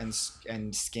there and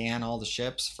scan all the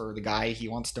ships for the guy he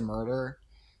wants to murder.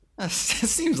 It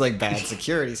seems like bad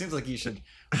security. It seems like you should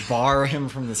bar him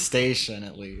from the station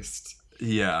at least.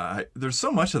 Yeah, there's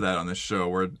so much of that on this show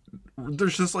where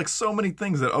there's just like so many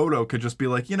things that Odo could just be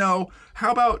like,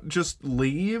 how about just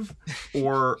leave?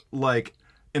 Or like,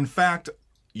 in fact,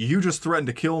 you just threatened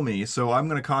to kill me, so I'm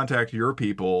going to contact your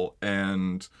people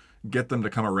and get them to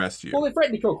come arrest you. Well, they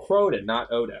threatened to kill Cronin,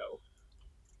 not Odo.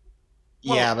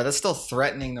 Yeah, but that's still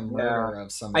threatening the murder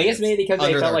of somebody. I guess maybe because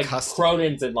they felt like custody.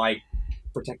 Cronin's in like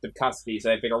protective custody,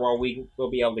 so I figure, well, we'll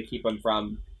be able to keep him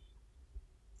from.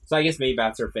 So I guess maybe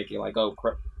that's their thinking, like, oh,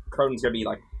 Cronin's gonna be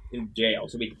like in jail,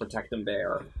 so we can protect him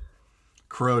there.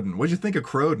 Crowden, what'd you think of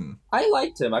Crowden? I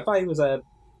liked him. I thought he was a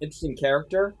interesting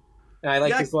character, and I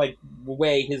liked his like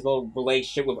way his little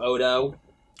relationship with Odo.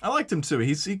 I liked him too.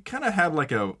 He kind of had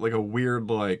like a weird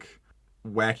like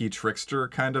wacky trickster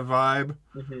kind of vibe.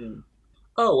 Mm-hmm.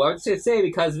 Oh, I was going to say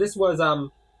because this was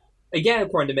again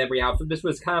according to Memory Alpha, this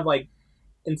was kind of like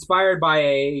inspired by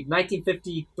a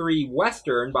 1953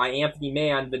 Western by Anthony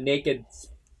Mann, The Naked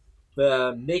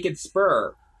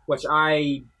Spur, which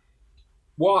I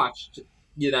watched,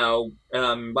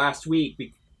 last week,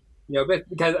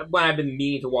 because when I've been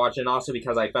meaning to watch it, and also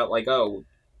because I felt like, oh,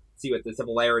 see what the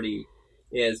similarity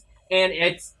is. And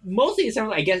it's mostly, it sounds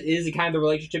like, I guess, is kind of the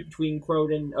relationship between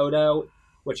Crowden and Odo,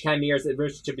 which kind of mirrors the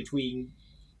relationship between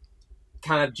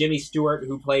kind of Jimmy Stewart,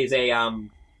 who plays a kind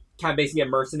of basically a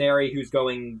mercenary who's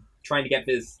trying to get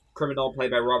this criminal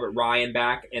played by Robert Ryan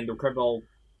back, and the criminal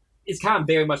is kind of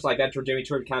very much like that for Jimmy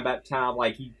Stewart, kind of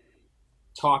like he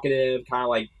talkative, kind of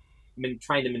like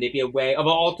trying to manipulate way. But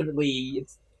ultimately,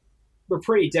 we're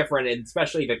pretty different, and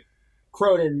especially the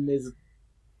Crowden is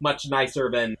much nicer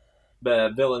than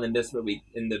the villain in this movie.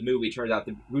 In the movie, turns out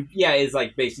is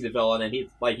like basically the villain, and he's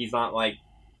not like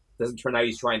doesn't turn out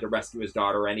he's trying to rescue his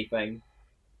daughter or anything.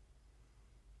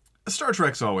 Star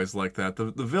Trek's always like that.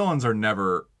 The villains are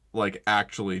never like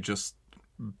actually just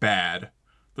bad.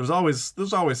 There's always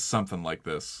something like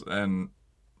this, and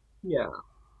yeah,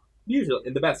 usually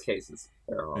in the best cases.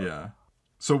 Yeah.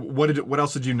 So what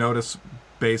else did you notice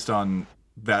based on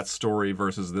that story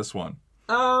versus this one?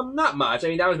 Not much. I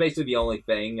mean, that was basically the only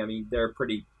thing. I mean, they're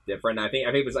pretty different. I think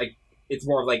it was like it's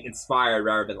more of like inspired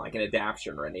rather than like an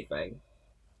adaptation or anything.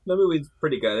 The movie's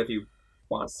pretty good if you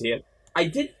wants to see it. I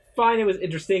did find it was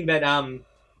interesting that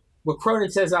what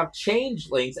Cronin says about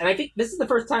changelings, and I think this is the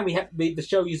first time the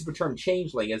show uses the term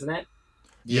changeling, isn't it?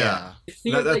 Yeah. It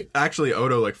feels That like actually,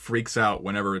 Odo like freaks out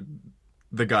whenever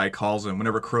the guy calls him,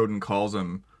 whenever Cronin calls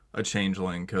him a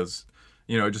changeling, because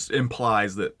it just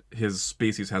implies that his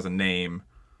species has a name.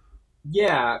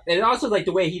 yeah, and also like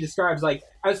the way he describes I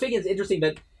was thinking it's interesting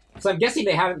that so I'm guessing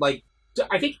they haven't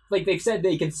I think they've said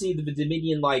they can see the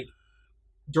Dominion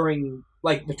during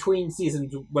between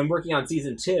seasons when working on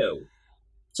season 2.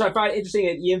 So I find it interesting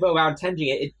that Yinvo out intending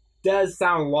it does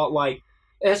sound a lot like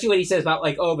especially what he says about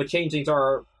the changelings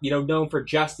are known for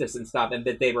justice and stuff and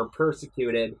that they were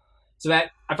persecuted. So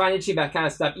that I find interesting that kind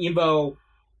of stuff. Yinvo,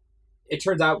 it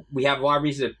turns out we have a lot of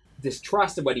reason to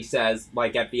distrust in what he says,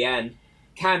 at the end,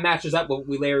 kind of matches up with what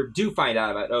we later do find out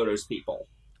about Odo's people.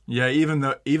 Yeah, even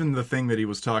the thing that he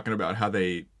was talking about, how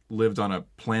they lived on a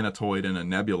planetoid in a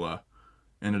nebula,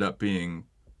 ended up being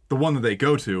the one that they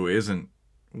go to isn't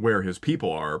where his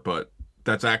people are, but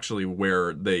that's actually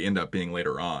where they end up being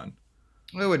later on.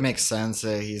 It would make sense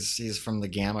that he's from the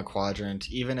Gamma Quadrant,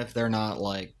 even if they're not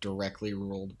directly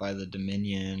ruled by the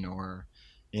Dominion, or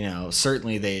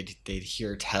certainly they'd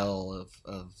hear tell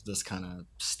of this kind of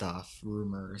stuff,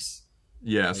 rumors.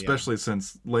 Yeah, especially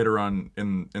since later on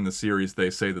in the series they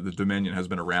say that the Dominion has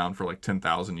been around for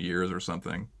 10,000 years or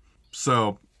something.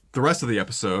 So the rest of the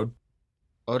episode,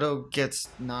 Odo gets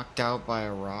knocked out by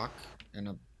a rock,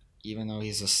 even though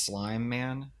he's a slime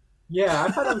man. Yeah,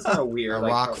 I thought that was kind of weird. A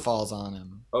rock falls on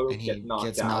him, Odo and he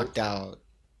gets knocked out.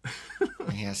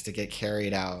 And he has to get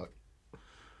carried out.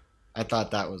 I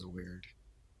thought that was weird.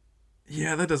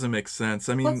 Yeah, that doesn't make sense.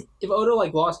 I mean, if Odo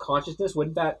lost consciousness,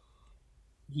 wouldn't that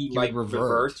he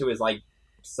revert to his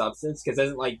substance? Because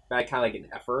isn't that kind of an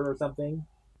effort or something?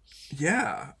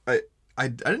 Yeah, I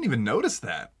didn't even notice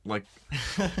that.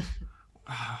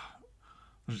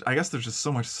 I guess there's just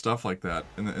so much stuff like that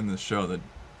in the show that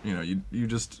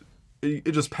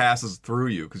it just passes through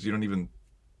you because you don't even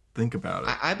think about it.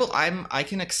 I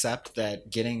can accept that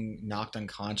getting knocked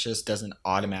unconscious doesn't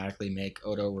automatically make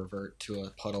Odo revert to a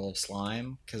puddle of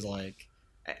slime, because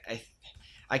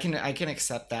I can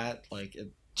accept that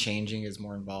changing is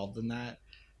more involved than that,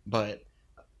 but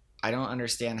I don't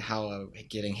understand how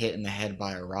getting hit in the head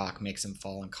by a rock makes him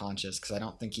fall unconscious, because I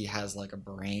don't think he has a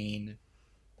brain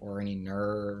or any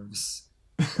nerves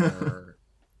or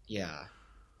yeah.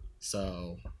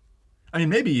 So I mean,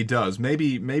 maybe he does.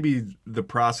 Maybe the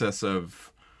process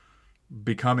of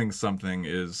becoming something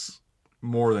is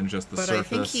more than just the surface.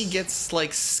 But I think he gets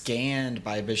scanned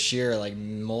by Bashir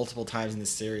multiple times in the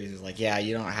series. He's yeah,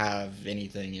 you don't have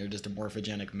anything. You're just a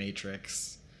morphogenic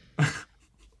matrix.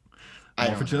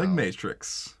 Morphogenic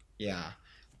matrix. Yeah.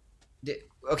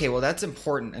 Okay, well that's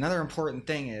important. Another important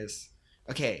thing is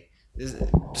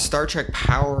Star Trek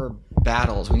power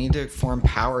battles. We need to form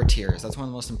power tiers. That's one of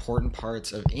the most important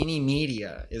parts of any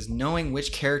media, is knowing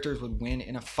which characters would win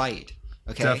in a fight.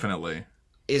 Okay? Definitely.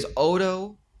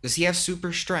 Does he have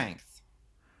super strength?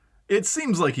 It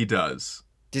seems like he does.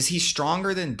 Is he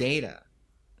stronger than Data?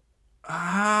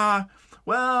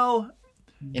 Well,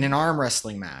 in an arm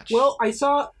wrestling match. Well, I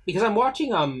saw, because I'm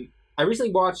watching I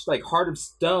recently watched Heart of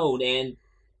Stone, and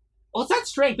it's not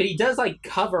strength, but he does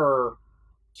cover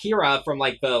Kira from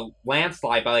the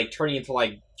landslide by turning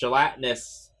into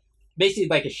gelatinous,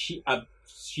 basically a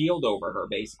shield over her,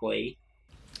 basically.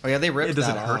 Oh yeah, they ripped does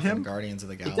that it hurt off him? in Guardians of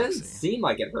the Galaxy. It doesn't seem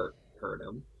like it hurt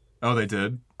him. Oh, they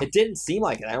did? It didn't seem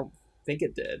like it. I don't think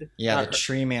it did. Yeah, the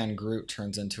Tree Man Groot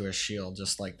turns into a shield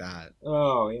just like that.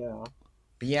 Oh yeah.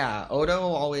 But yeah, Odo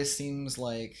always seems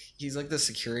like he's the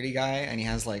security guy, and he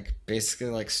has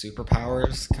basically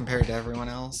superpowers compared to everyone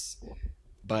else.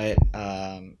 But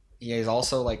he is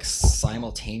also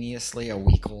simultaneously a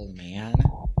weak old man.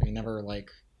 He never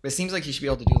it seems like he should be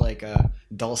able to do a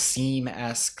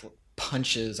Dulcime-esque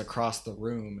punches across the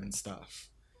room and stuff.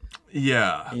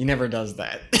 Yeah. He never does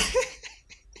that.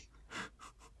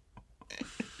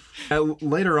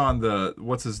 Later on,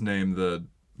 what's his name,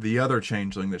 the other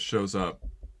changeling that shows up,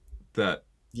 that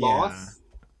Boss?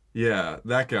 Yeah,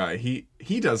 that guy.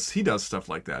 He does stuff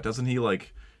like that, doesn't he?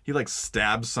 He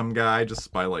stabs some guy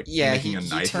just by making a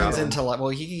knife turns out of him. into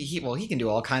he can do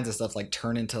all kinds of stuff,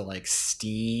 turn into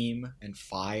steam and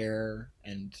fire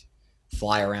and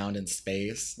fly around in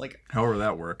space, however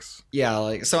that works.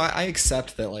 Yeah, so I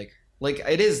accept that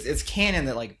it's canon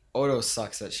that Odo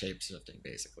sucks at shapeshifting.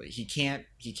 Basically, he can't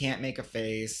make a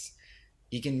face.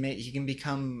 He can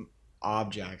become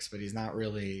objects, but he's not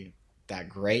really that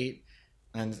great.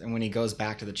 And when he goes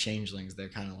back to the changelings, they're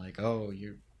kind of oh,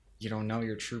 you don't know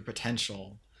your true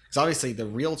potential, because obviously the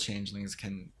real changelings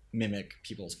can mimic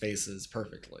people's faces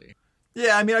perfectly.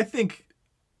 Yeah, I mean, I think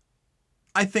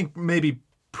maybe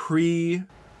pre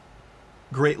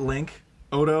Great Link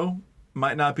Odo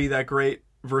might not be that great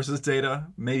versus Data.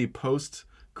 Maybe post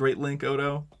Great Link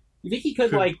Odo You think he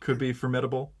could like? could be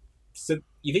formidable. So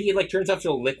you think he like turns out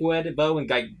to a liquid though and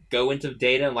like go into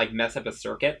Data and like mess up his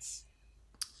circuits?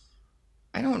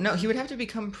 I don't know. He would have to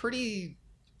become pretty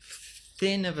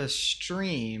thin of a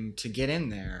stream to get in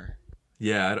there.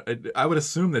 Yeah, I would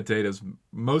assume that Data's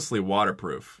mostly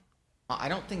waterproof. I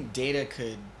don't think Data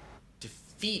could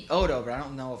defeat Odo, but I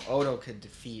don't know if Odo could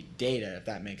defeat Data, if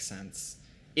that makes sense.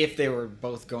 If they were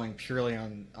both going purely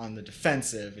on the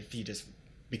defensive, if he just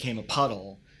became a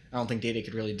puddle, I don't think Data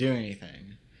could really do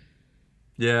anything.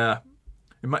 Yeah,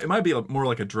 it might be more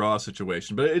like a draw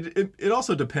situation, but it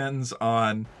also depends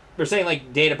on. They're saying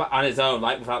like Data on his own,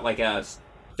 like without like a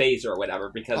phaser or whatever,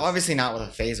 because Well, obviously not with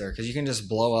a phaser, because you can just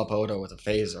blow up Odo with a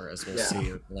phaser, as we'll Yeah.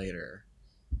 see later.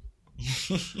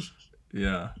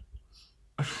 Yeah.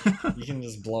 You can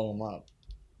just blow him up.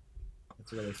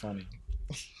 It's really funny.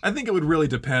 I think it would really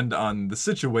depend on the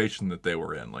situation that they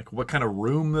were in, like what kind of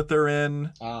room that they're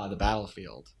in. Ah, the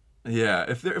battlefield. Yeah,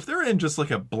 if they're in just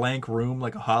like a blank room,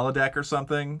 like a holodeck or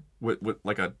something, with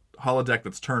like a holodeck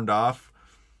that's turned off.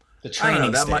 The I don't know,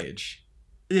 training that might- stage.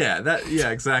 Yeah,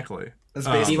 exactly. That's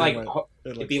it'd basically be like what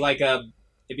it'd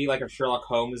be like a Sherlock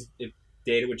Holmes if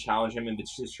Data would challenge him in the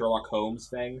Sherlock Holmes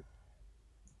thing.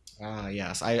 Ah,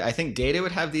 yes. I think Data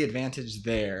would have the advantage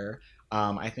there.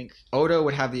 I think Odo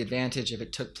would have the advantage if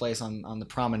it took place on the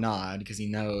promenade because he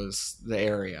knows the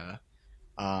area.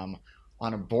 On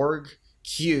a Borg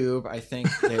cube, I think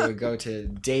they would go to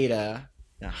Data.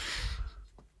 Yeah.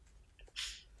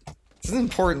 This is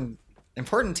important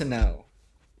to know.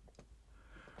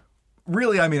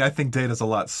 Really, I mean, I think Data's a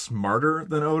lot smarter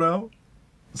than Odo.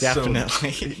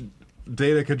 Definitely. So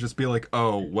Data could just be like,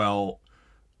 oh, well,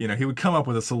 he would come up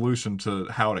with a solution to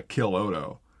how to kill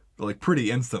Odo, like pretty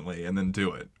instantly, and then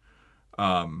do it.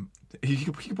 He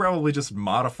could probably just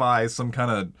modify some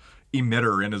kind of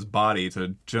emitter in his body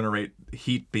to generate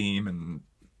heat beam and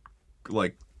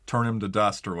like turn him to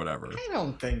dust or whatever. I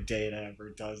don't think Data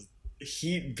ever does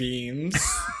heat beams.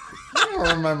 I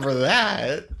don't remember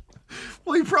that.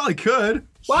 Well, he probably could.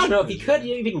 Well, I don't know if he could.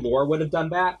 You think Lore would have done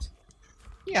that?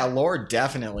 Yeah, Lore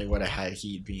definitely would have had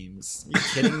heat beams. Are you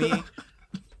kidding me?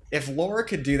 If Lore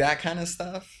could do that kind of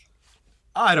stuff,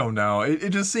 I don't know. It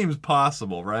just seems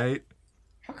possible, right?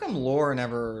 how come Lore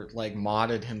never like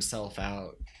modded himself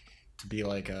out to be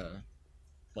like a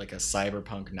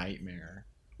cyberpunk nightmare?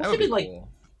 That would be should've been, cool.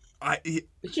 They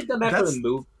should have done that for the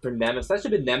move for Nemesis. That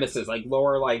should have been Nemesis. Like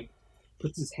Lore, like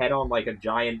puts his head on like a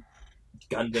giant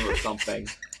Gundam or something.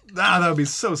 That would be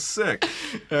so sick.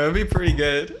 That would be pretty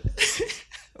good.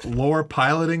 Lore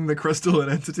piloting the crystalline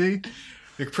entity.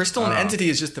 The crystalline entity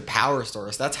is just the power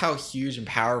source. That's how huge and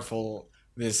powerful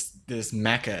this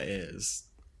mecha is.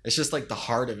 It's just like the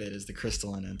heart of it is the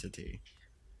crystalline entity.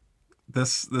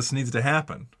 This needs to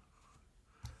happen.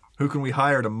 Who can we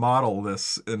hire to model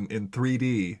this in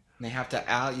 3D? And they have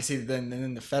to you see,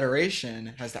 then the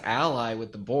Federation has to ally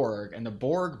with the Borg, and the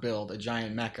Borg build a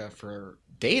giant mecha for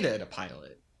Data to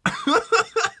pilot.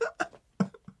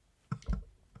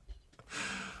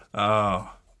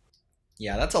 Oh.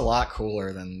 Yeah, that's a lot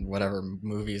cooler than whatever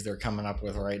movies they're coming up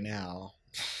with right now.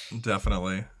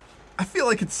 Definitely. I feel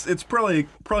like it's probably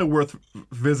worth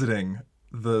visiting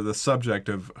the subject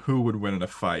of who would win in a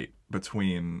fight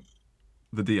between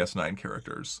the DS9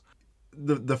 characters.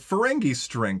 The Ferengi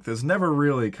strength is never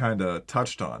really kind of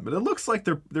touched on, but it looks like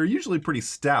they're usually pretty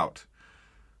stout.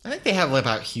 I think they have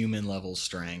about human level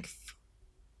strength.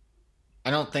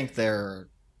 They don't seem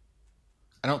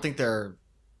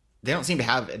to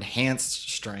have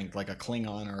enhanced strength like a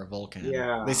Klingon or a Vulcan.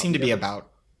 Yeah. They seem to be about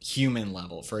human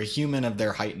level for a human of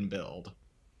their height and build.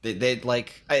 They'd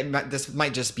like this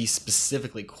might just be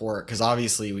specifically Quark because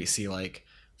obviously we see like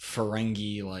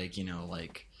Ferengi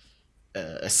like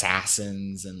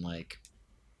assassins and like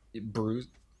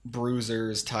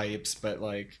bruisers types, but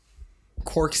like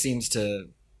Quark seems to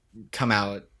come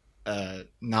out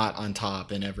not on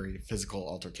top in every physical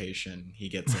altercation he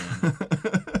gets in.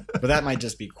 But that might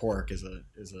just be Quark as a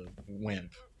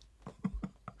wimp.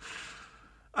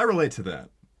 I relate to that.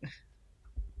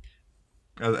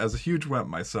 As a huge wimp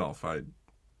myself, I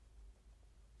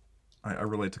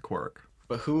relate to Quark.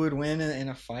 But who would win in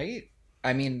a fight?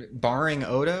 I mean, barring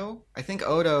Odo, I think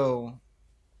Odo,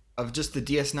 of just the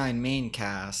DS9 main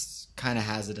cast, kind of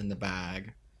has it in the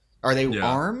bag. Are they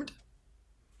armed?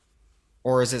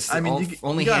 Or is this only you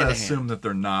gotta hand-to-hand? assume that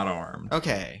they're not armed.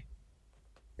 Okay.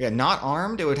 Yeah, not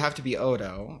armed, it would have to be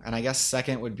Odo. And I guess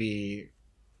second would be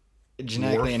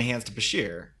genetically enhanced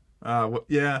Bashir.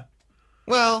 Yeah.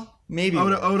 Well, maybe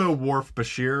Odo, Worf,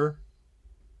 Bashir.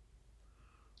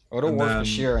 Odo, Worf,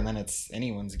 Bashir, and then it's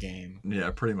anyone's game.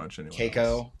 Yeah, pretty much anyone. Keiko.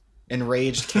 Else.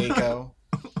 Enraged Keiko.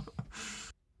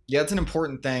 Yeah, it's an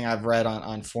important thing I've read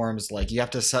on forums. Like, you have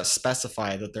to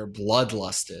specify that they're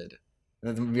bloodlusted,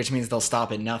 which means they'll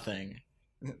stop at nothing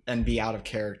and be out of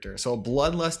character. So a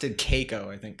bloodlusted Keiko,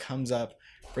 I think, comes up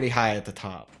pretty high at the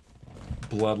top.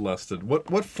 Bloodlusted.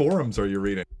 What forums are you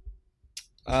reading?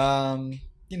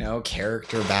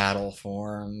 Character battle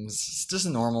forums. It's just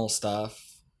normal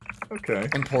stuff. Okay.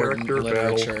 Important character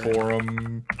literature. Battle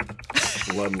forum.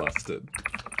 Bloodlusted.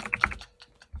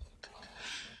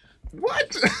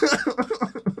 What?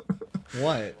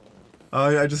 What?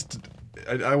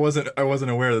 I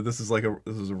wasn't aware that this is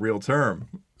a real term.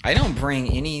 I don't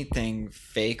bring anything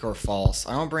fake or false.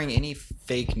 I don't bring any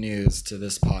fake news to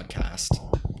this podcast.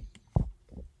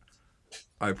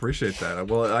 I appreciate that.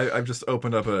 Well, I've just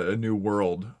opened up a new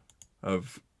world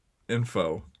of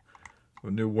info,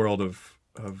 a new world of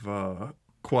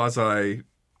quasi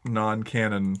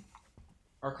non-canon.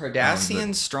 Are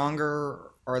Cardassians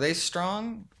stronger? Are they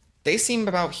strong? They seem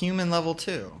about human level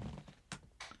too.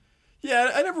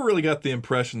 Yeah, I never really got the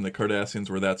impression that Cardassians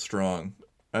were that strong.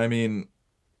 I mean,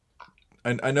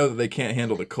 I know that they can't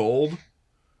handle the cold.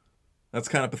 That's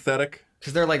kind of pathetic.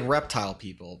 Because they're like reptile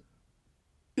people.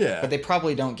 Yeah. But they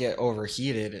probably don't get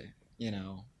overheated,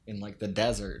 in like the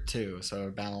desert too. So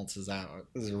it balances out.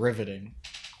 This is riveting.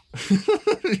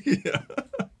 Yeah.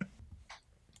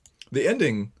 The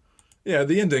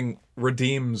ending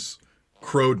redeems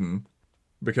Crowden,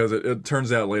 because it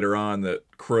turns out later on that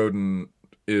Crowden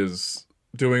is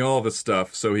doing all this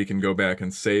stuff so he can go back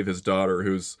and save his daughter,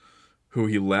 who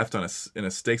he left in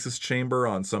a stasis chamber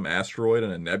on some asteroid in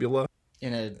a nebula.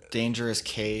 In a dangerous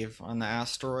cave on the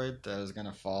asteroid that is going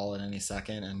to fall at any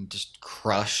second and just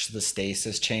crush the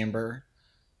stasis chamber.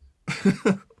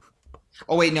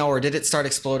 Oh wait, no, or did it start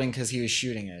exploding because he was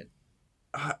shooting it?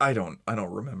 I don't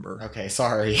remember. Okay,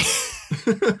 sorry.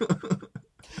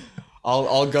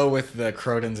 I'll go with the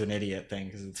Crowden's an idiot thing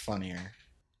because it's funnier.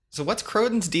 So what's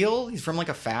Crowden's deal? He's from like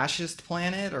a fascist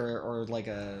planet or like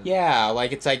a... Yeah,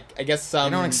 like it's like, I guess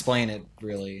some... They don't explain it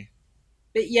really.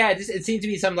 But yeah, it seems to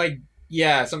be some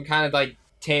some kind of like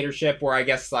dictatorship where I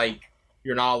guess like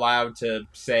you're not allowed to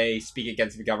speak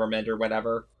against the government or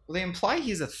whatever. Well, they imply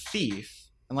he's a thief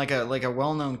and like a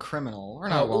well-known criminal, or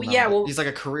not well-known. Yeah, well, he's like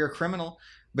a career criminal.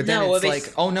 But then it's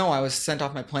like, oh no, I was sent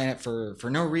off my planet for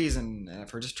no reason,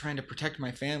 for just trying to protect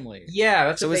my family. Yeah,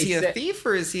 that's so. What is he a thief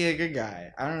or is he a good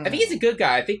guy? I don't know. I think he's a good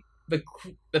guy. I think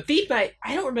the thief I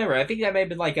don't remember. I think that may have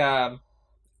been like a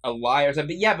lie or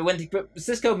something. Yeah, but when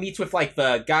Sisko meets with like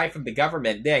the guy from the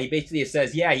government, yeah, he basically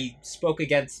says, yeah, he spoke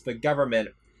against the government.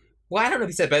 Well, I don't know if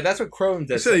he said, but that's what Crone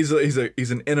does. He said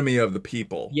he's an enemy of the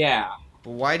people. Yeah.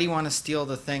 But why do you want to steal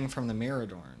the thing from the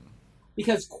Miradorn?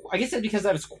 Because I guess that's because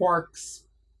that was Quark's.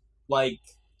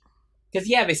 Because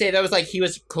they say that was like he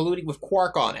was colluding with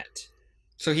Quark on it.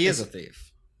 So he is a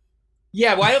thief.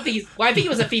 Yeah, well, I don't think I think he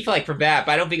was a thief for that,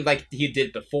 but I don't think he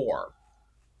did before.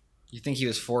 You think he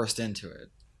was forced into it?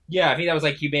 Yeah, I think that was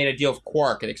like he made a deal with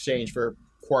Quark in exchange for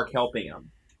Quark helping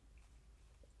him.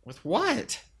 With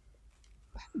what?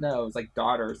 No, it was like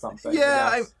daughter or something.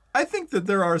 Yeah, I think that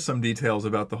there are some details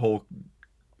about the whole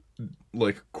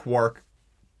Quark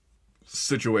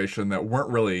situation that weren't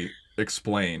really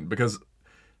explained, because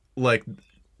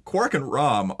Quark and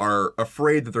Rom are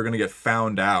afraid that they're going to get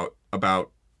found out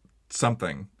about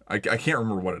something. I can't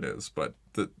remember what it is, but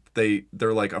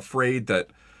they're like afraid that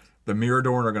the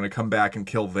Miradorn are going to come back and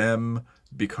kill them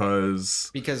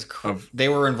because they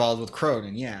were involved with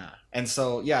Crowden, yeah. And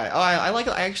so I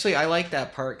like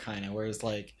that part kind of where it's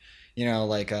like,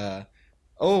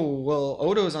 oh, well,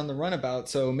 Odo's on the runabout,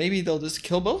 so maybe they'll just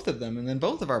kill both of them, and then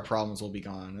both of our problems will be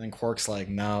gone. And then Quark's like,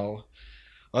 no,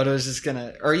 Odo's just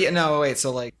gonna,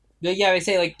 they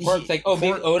say Quark's maybe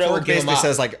Odo will give him up.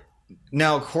 Says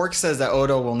no, Quark says that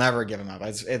Odo will never give him up.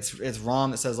 It's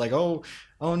Rom that says oh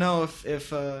no,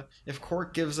 if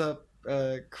Quark gives up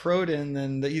Crowden,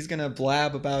 then he's gonna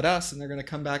blab about us, and they're gonna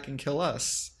come back and kill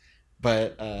us.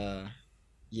 But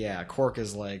Quark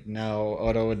is like, no,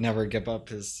 Odo would never give up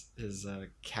his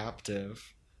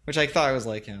captive, which I thought was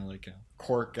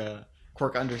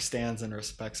Quark understands and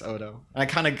respects Odo. And I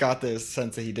kind of got this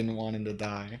sense that he didn't want him to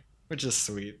die, which is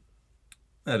sweet.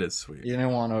 That is sweet. You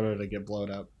didn't want Odo to get blowed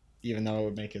up, even though it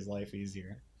would make his life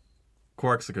easier.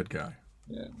 Quark's a good guy.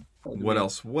 Yeah. What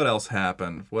else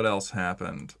happened?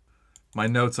 My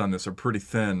notes on this are pretty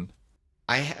thin.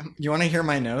 You want to hear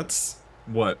my notes?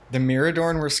 What? The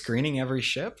Miradorn were screening every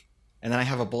ship, and then I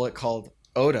have a bullet called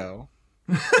Odo.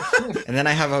 And then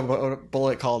I have a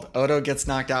bullet called Odo gets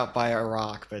knocked out by a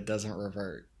rock but doesn't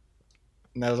revert.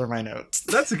 And those are my notes.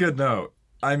 That's a good note.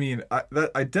 I mean,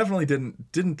 I definitely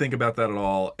didn't think about that at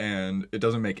all, and it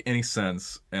doesn't make any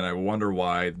sense, and I wonder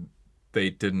why they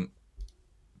didn't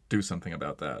do something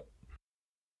about that.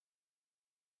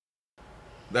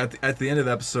 At the end of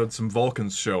the episode, some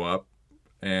Vulcans show up,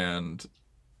 and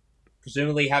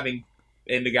presumably having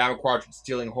in the Gamma Quadrant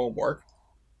stealing homework.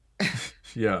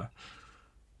 Yeah.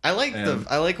 I like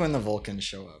when the Vulcans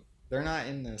show up. They're not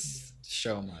in this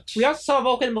show much. We also saw a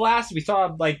Vulcan in the last. We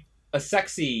saw like a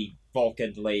sexy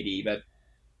Vulcan lady that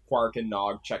Quark and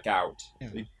Nog check out. Yeah.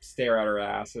 They stare at her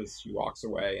ass as she walks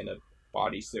away in a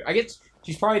bodysuit. I guess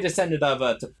she's probably descended of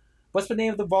what's the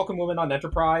name of the Vulcan woman on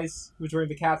Enterprise who's wearing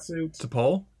the cat suit?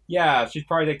 T'Pol? Yeah, she's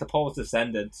probably like T'Pol's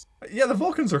descendant. Yeah, the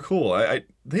Vulcans are cool.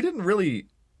 They didn't really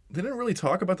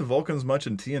talk about the Vulcans much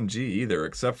in TNG either,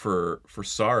 except for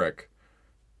Sarek.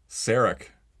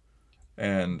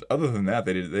 And other than that,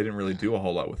 they didn't really do a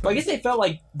whole lot with them. But I guess they felt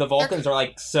like the Vulcans are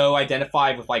like so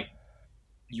identified with like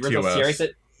the original TOS. series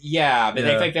that but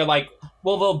they think they're like,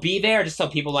 well, they'll be there just so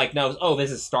people like know, oh,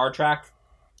 this is Star Trek,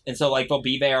 and so like they'll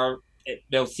be there,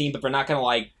 they'll seem, but they're not gonna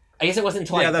like. I guess it wasn't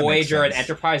until like Voyager and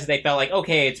Enterprise that they felt like,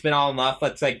 okay, it's been all enough.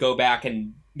 Let's like go back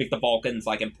and make the Vulcans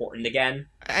like important again.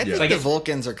 I think the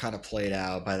Vulcans are kind of played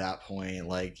out by that point.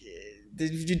 Like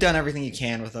you've done everything you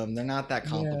can with them. They're not that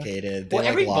complicated. They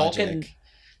like logic. Vulcan...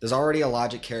 There's already a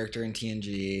logic character in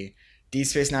TNG. Deep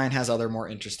Space Nine has other more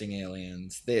interesting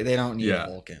aliens. They don't need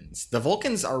Vulcans. The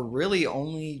Vulcans are really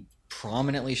only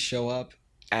prominently show up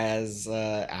as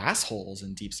assholes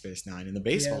in Deep Space Nine in the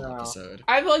baseball episode.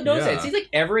 I've like noticed that. It seems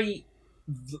like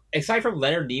aside from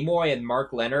Leonard Nimoy and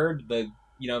Mark Leonard,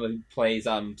 who plays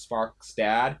Spock's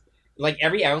dad, like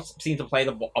every else seems to play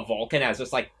a Vulcan as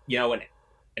just like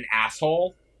an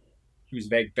asshole who's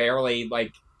barely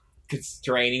like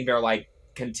constraining their like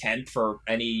content for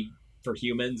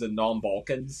humans and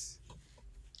non-Vulcans.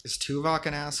 Is Tuvok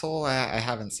an asshole? I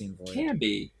haven't seen Voyager. Can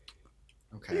be.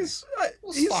 Okay. He's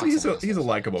a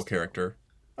likable character.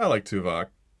 I like Tuvok.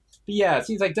 But yeah, it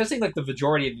seems like the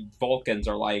majority of the Vulcans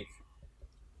are like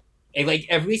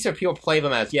at least if people play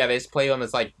them as they just play them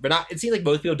as like they're not. It seems like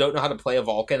most people don't know how to play a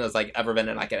Vulcan as like ever been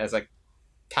as like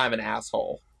kind of an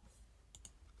asshole.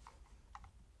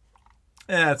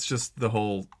 Yeah, it's just the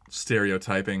whole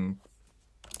stereotyping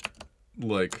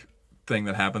like thing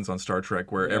that happens on Star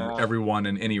Trek where everyone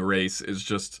in any race is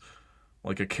just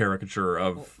like a caricature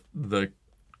of the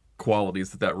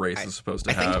qualities that race is supposed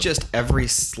to have. I think just every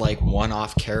like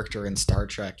one-off character in Star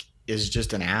Trek is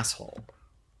just an asshole.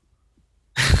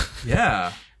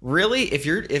 Yeah. Really?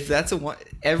 If that's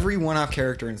every one-off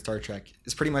character in Star Trek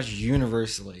is pretty much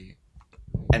universally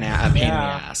a pain in the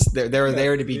ass. They're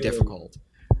there to be difficult.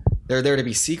 They're there to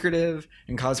be secretive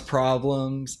and cause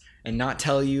problems and not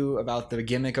tell you about the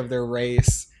gimmick of their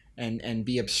race and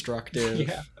be obstructive.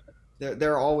 Yeah.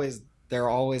 They're always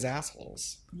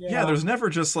assholes. Yeah, there's never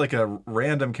just like a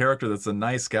random character that's a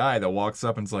nice guy that walks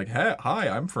up and is like, "Hey, hi,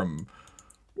 I'm from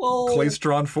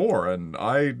Claystron 4, and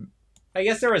I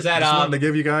guess there was that. Just wanted to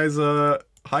give you guys a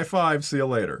high five. See you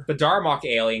later." The Darmok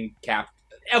alien cap.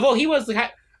 Well, he was.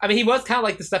 He was kind of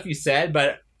like the stuff you said,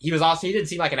 but he didn't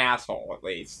seem like an asshole at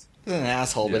least. He was an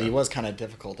asshole, but he was kind of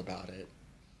difficult about it.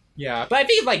 Yeah, but I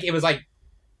think like it was like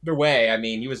the way. I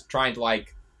mean, he was trying to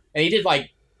like, and he did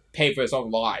like pay for his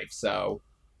own life. So,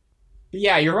 but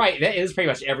yeah, you're right. That is pretty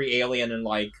much every alien in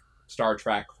like Star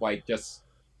Trek. Like just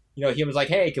he was like,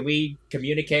 hey, can we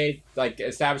communicate? Like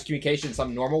establish communication in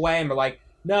some normal way? And we're like,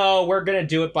 no, we're gonna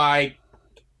do it by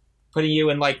putting you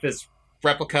in like this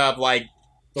replica of like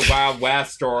the Wild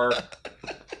West or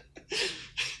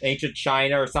ancient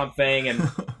China or something, and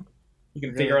you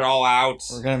can figure it all out.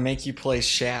 We're gonna make you play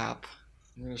Shap.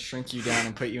 I'm gonna shrink you down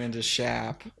and put you into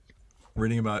Shap.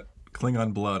 Reading about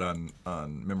Klingon blood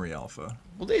on Memory Alpha.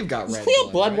 Well, they've got red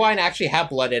blood wine actually have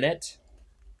blood in it?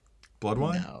 Blood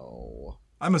wine? No.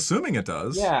 I'm assuming it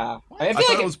does. Yeah. I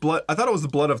thought it was blood. I thought it was the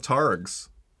blood of Targs.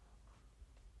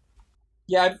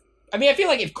 Yeah, I feel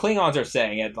like if Klingons are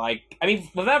saying it, like,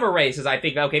 whatever races, I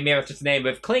think, okay, maybe it's just a name,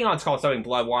 but if Klingons call something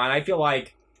blood wine, I feel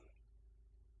like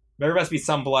there must be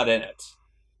some blood in it.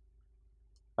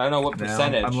 I don't know what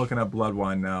percentage. I'm looking up blood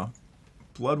wine now.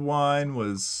 Blood wine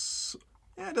was...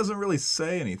 it doesn't really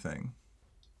say anything.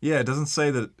 Yeah, it doesn't say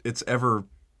that it's ever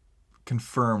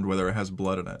confirmed whether it has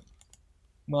blood in it.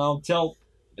 Well, until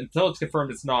it's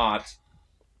confirmed it's not.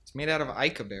 It's made out of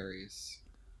Ica berries.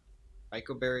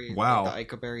 Ica berry. Wow. Like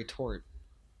the Ica berry tort.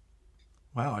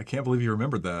 Wow, I can't believe you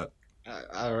remembered that.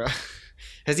 I don't know.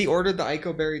 Has he ordered the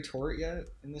Ico Berry Tort yet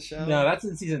in the show? No, that's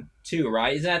in season 2,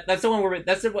 right? That's the one where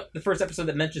that's the first episode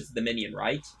that mentions the minion,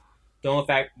 right? The one with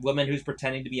that woman who's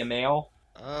pretending to be a male.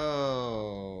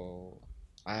 Oh,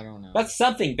 I don't know. That's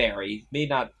something berry, maybe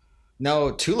not.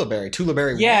 No, Tula Berry. Tula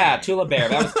Berry. Yeah, wine. Tula Bear.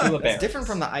 That was Tula Bear. It's different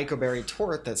from the Ico Berry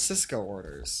Tort that Cisco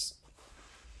orders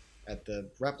at the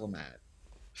Replimat.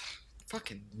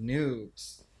 Fucking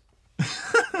noobs.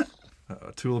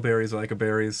 Tula berries, Ica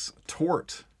berries,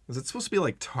 tort. Is it supposed to be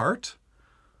like tart?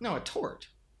 No, a tort.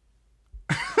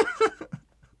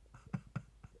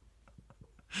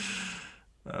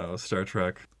 Oh, Star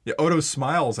Trek. Yeah, Odo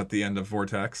smiles at the end of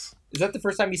Vortex. Is that the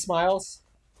first time he smiles?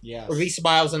 Yes. Or he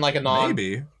smiles in like a non.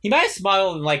 Maybe. He might have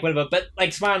smiled in like one of them, but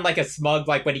like smiling like a smug,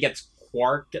 like when he gets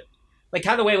Quark. Like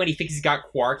kind of the way when he thinks he's got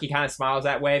Quark, he kind of smiles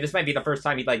that way. This might be the first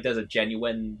time he like does a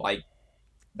genuine like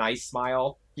nice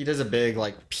smile. He does a big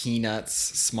like Peanuts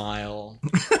smile.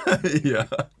 Yeah.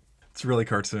 It's really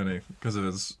cartoony because it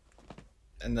is.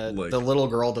 And the Like- little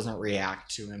girl doesn't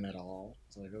react to him at all.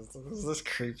 It's like, what is this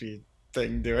creepy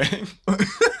thing doing?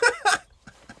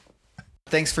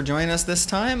 Thanks for joining us this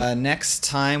time. Next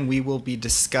time, we will be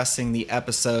discussing the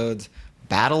episodes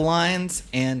Battle Lines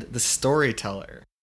and The Storyteller.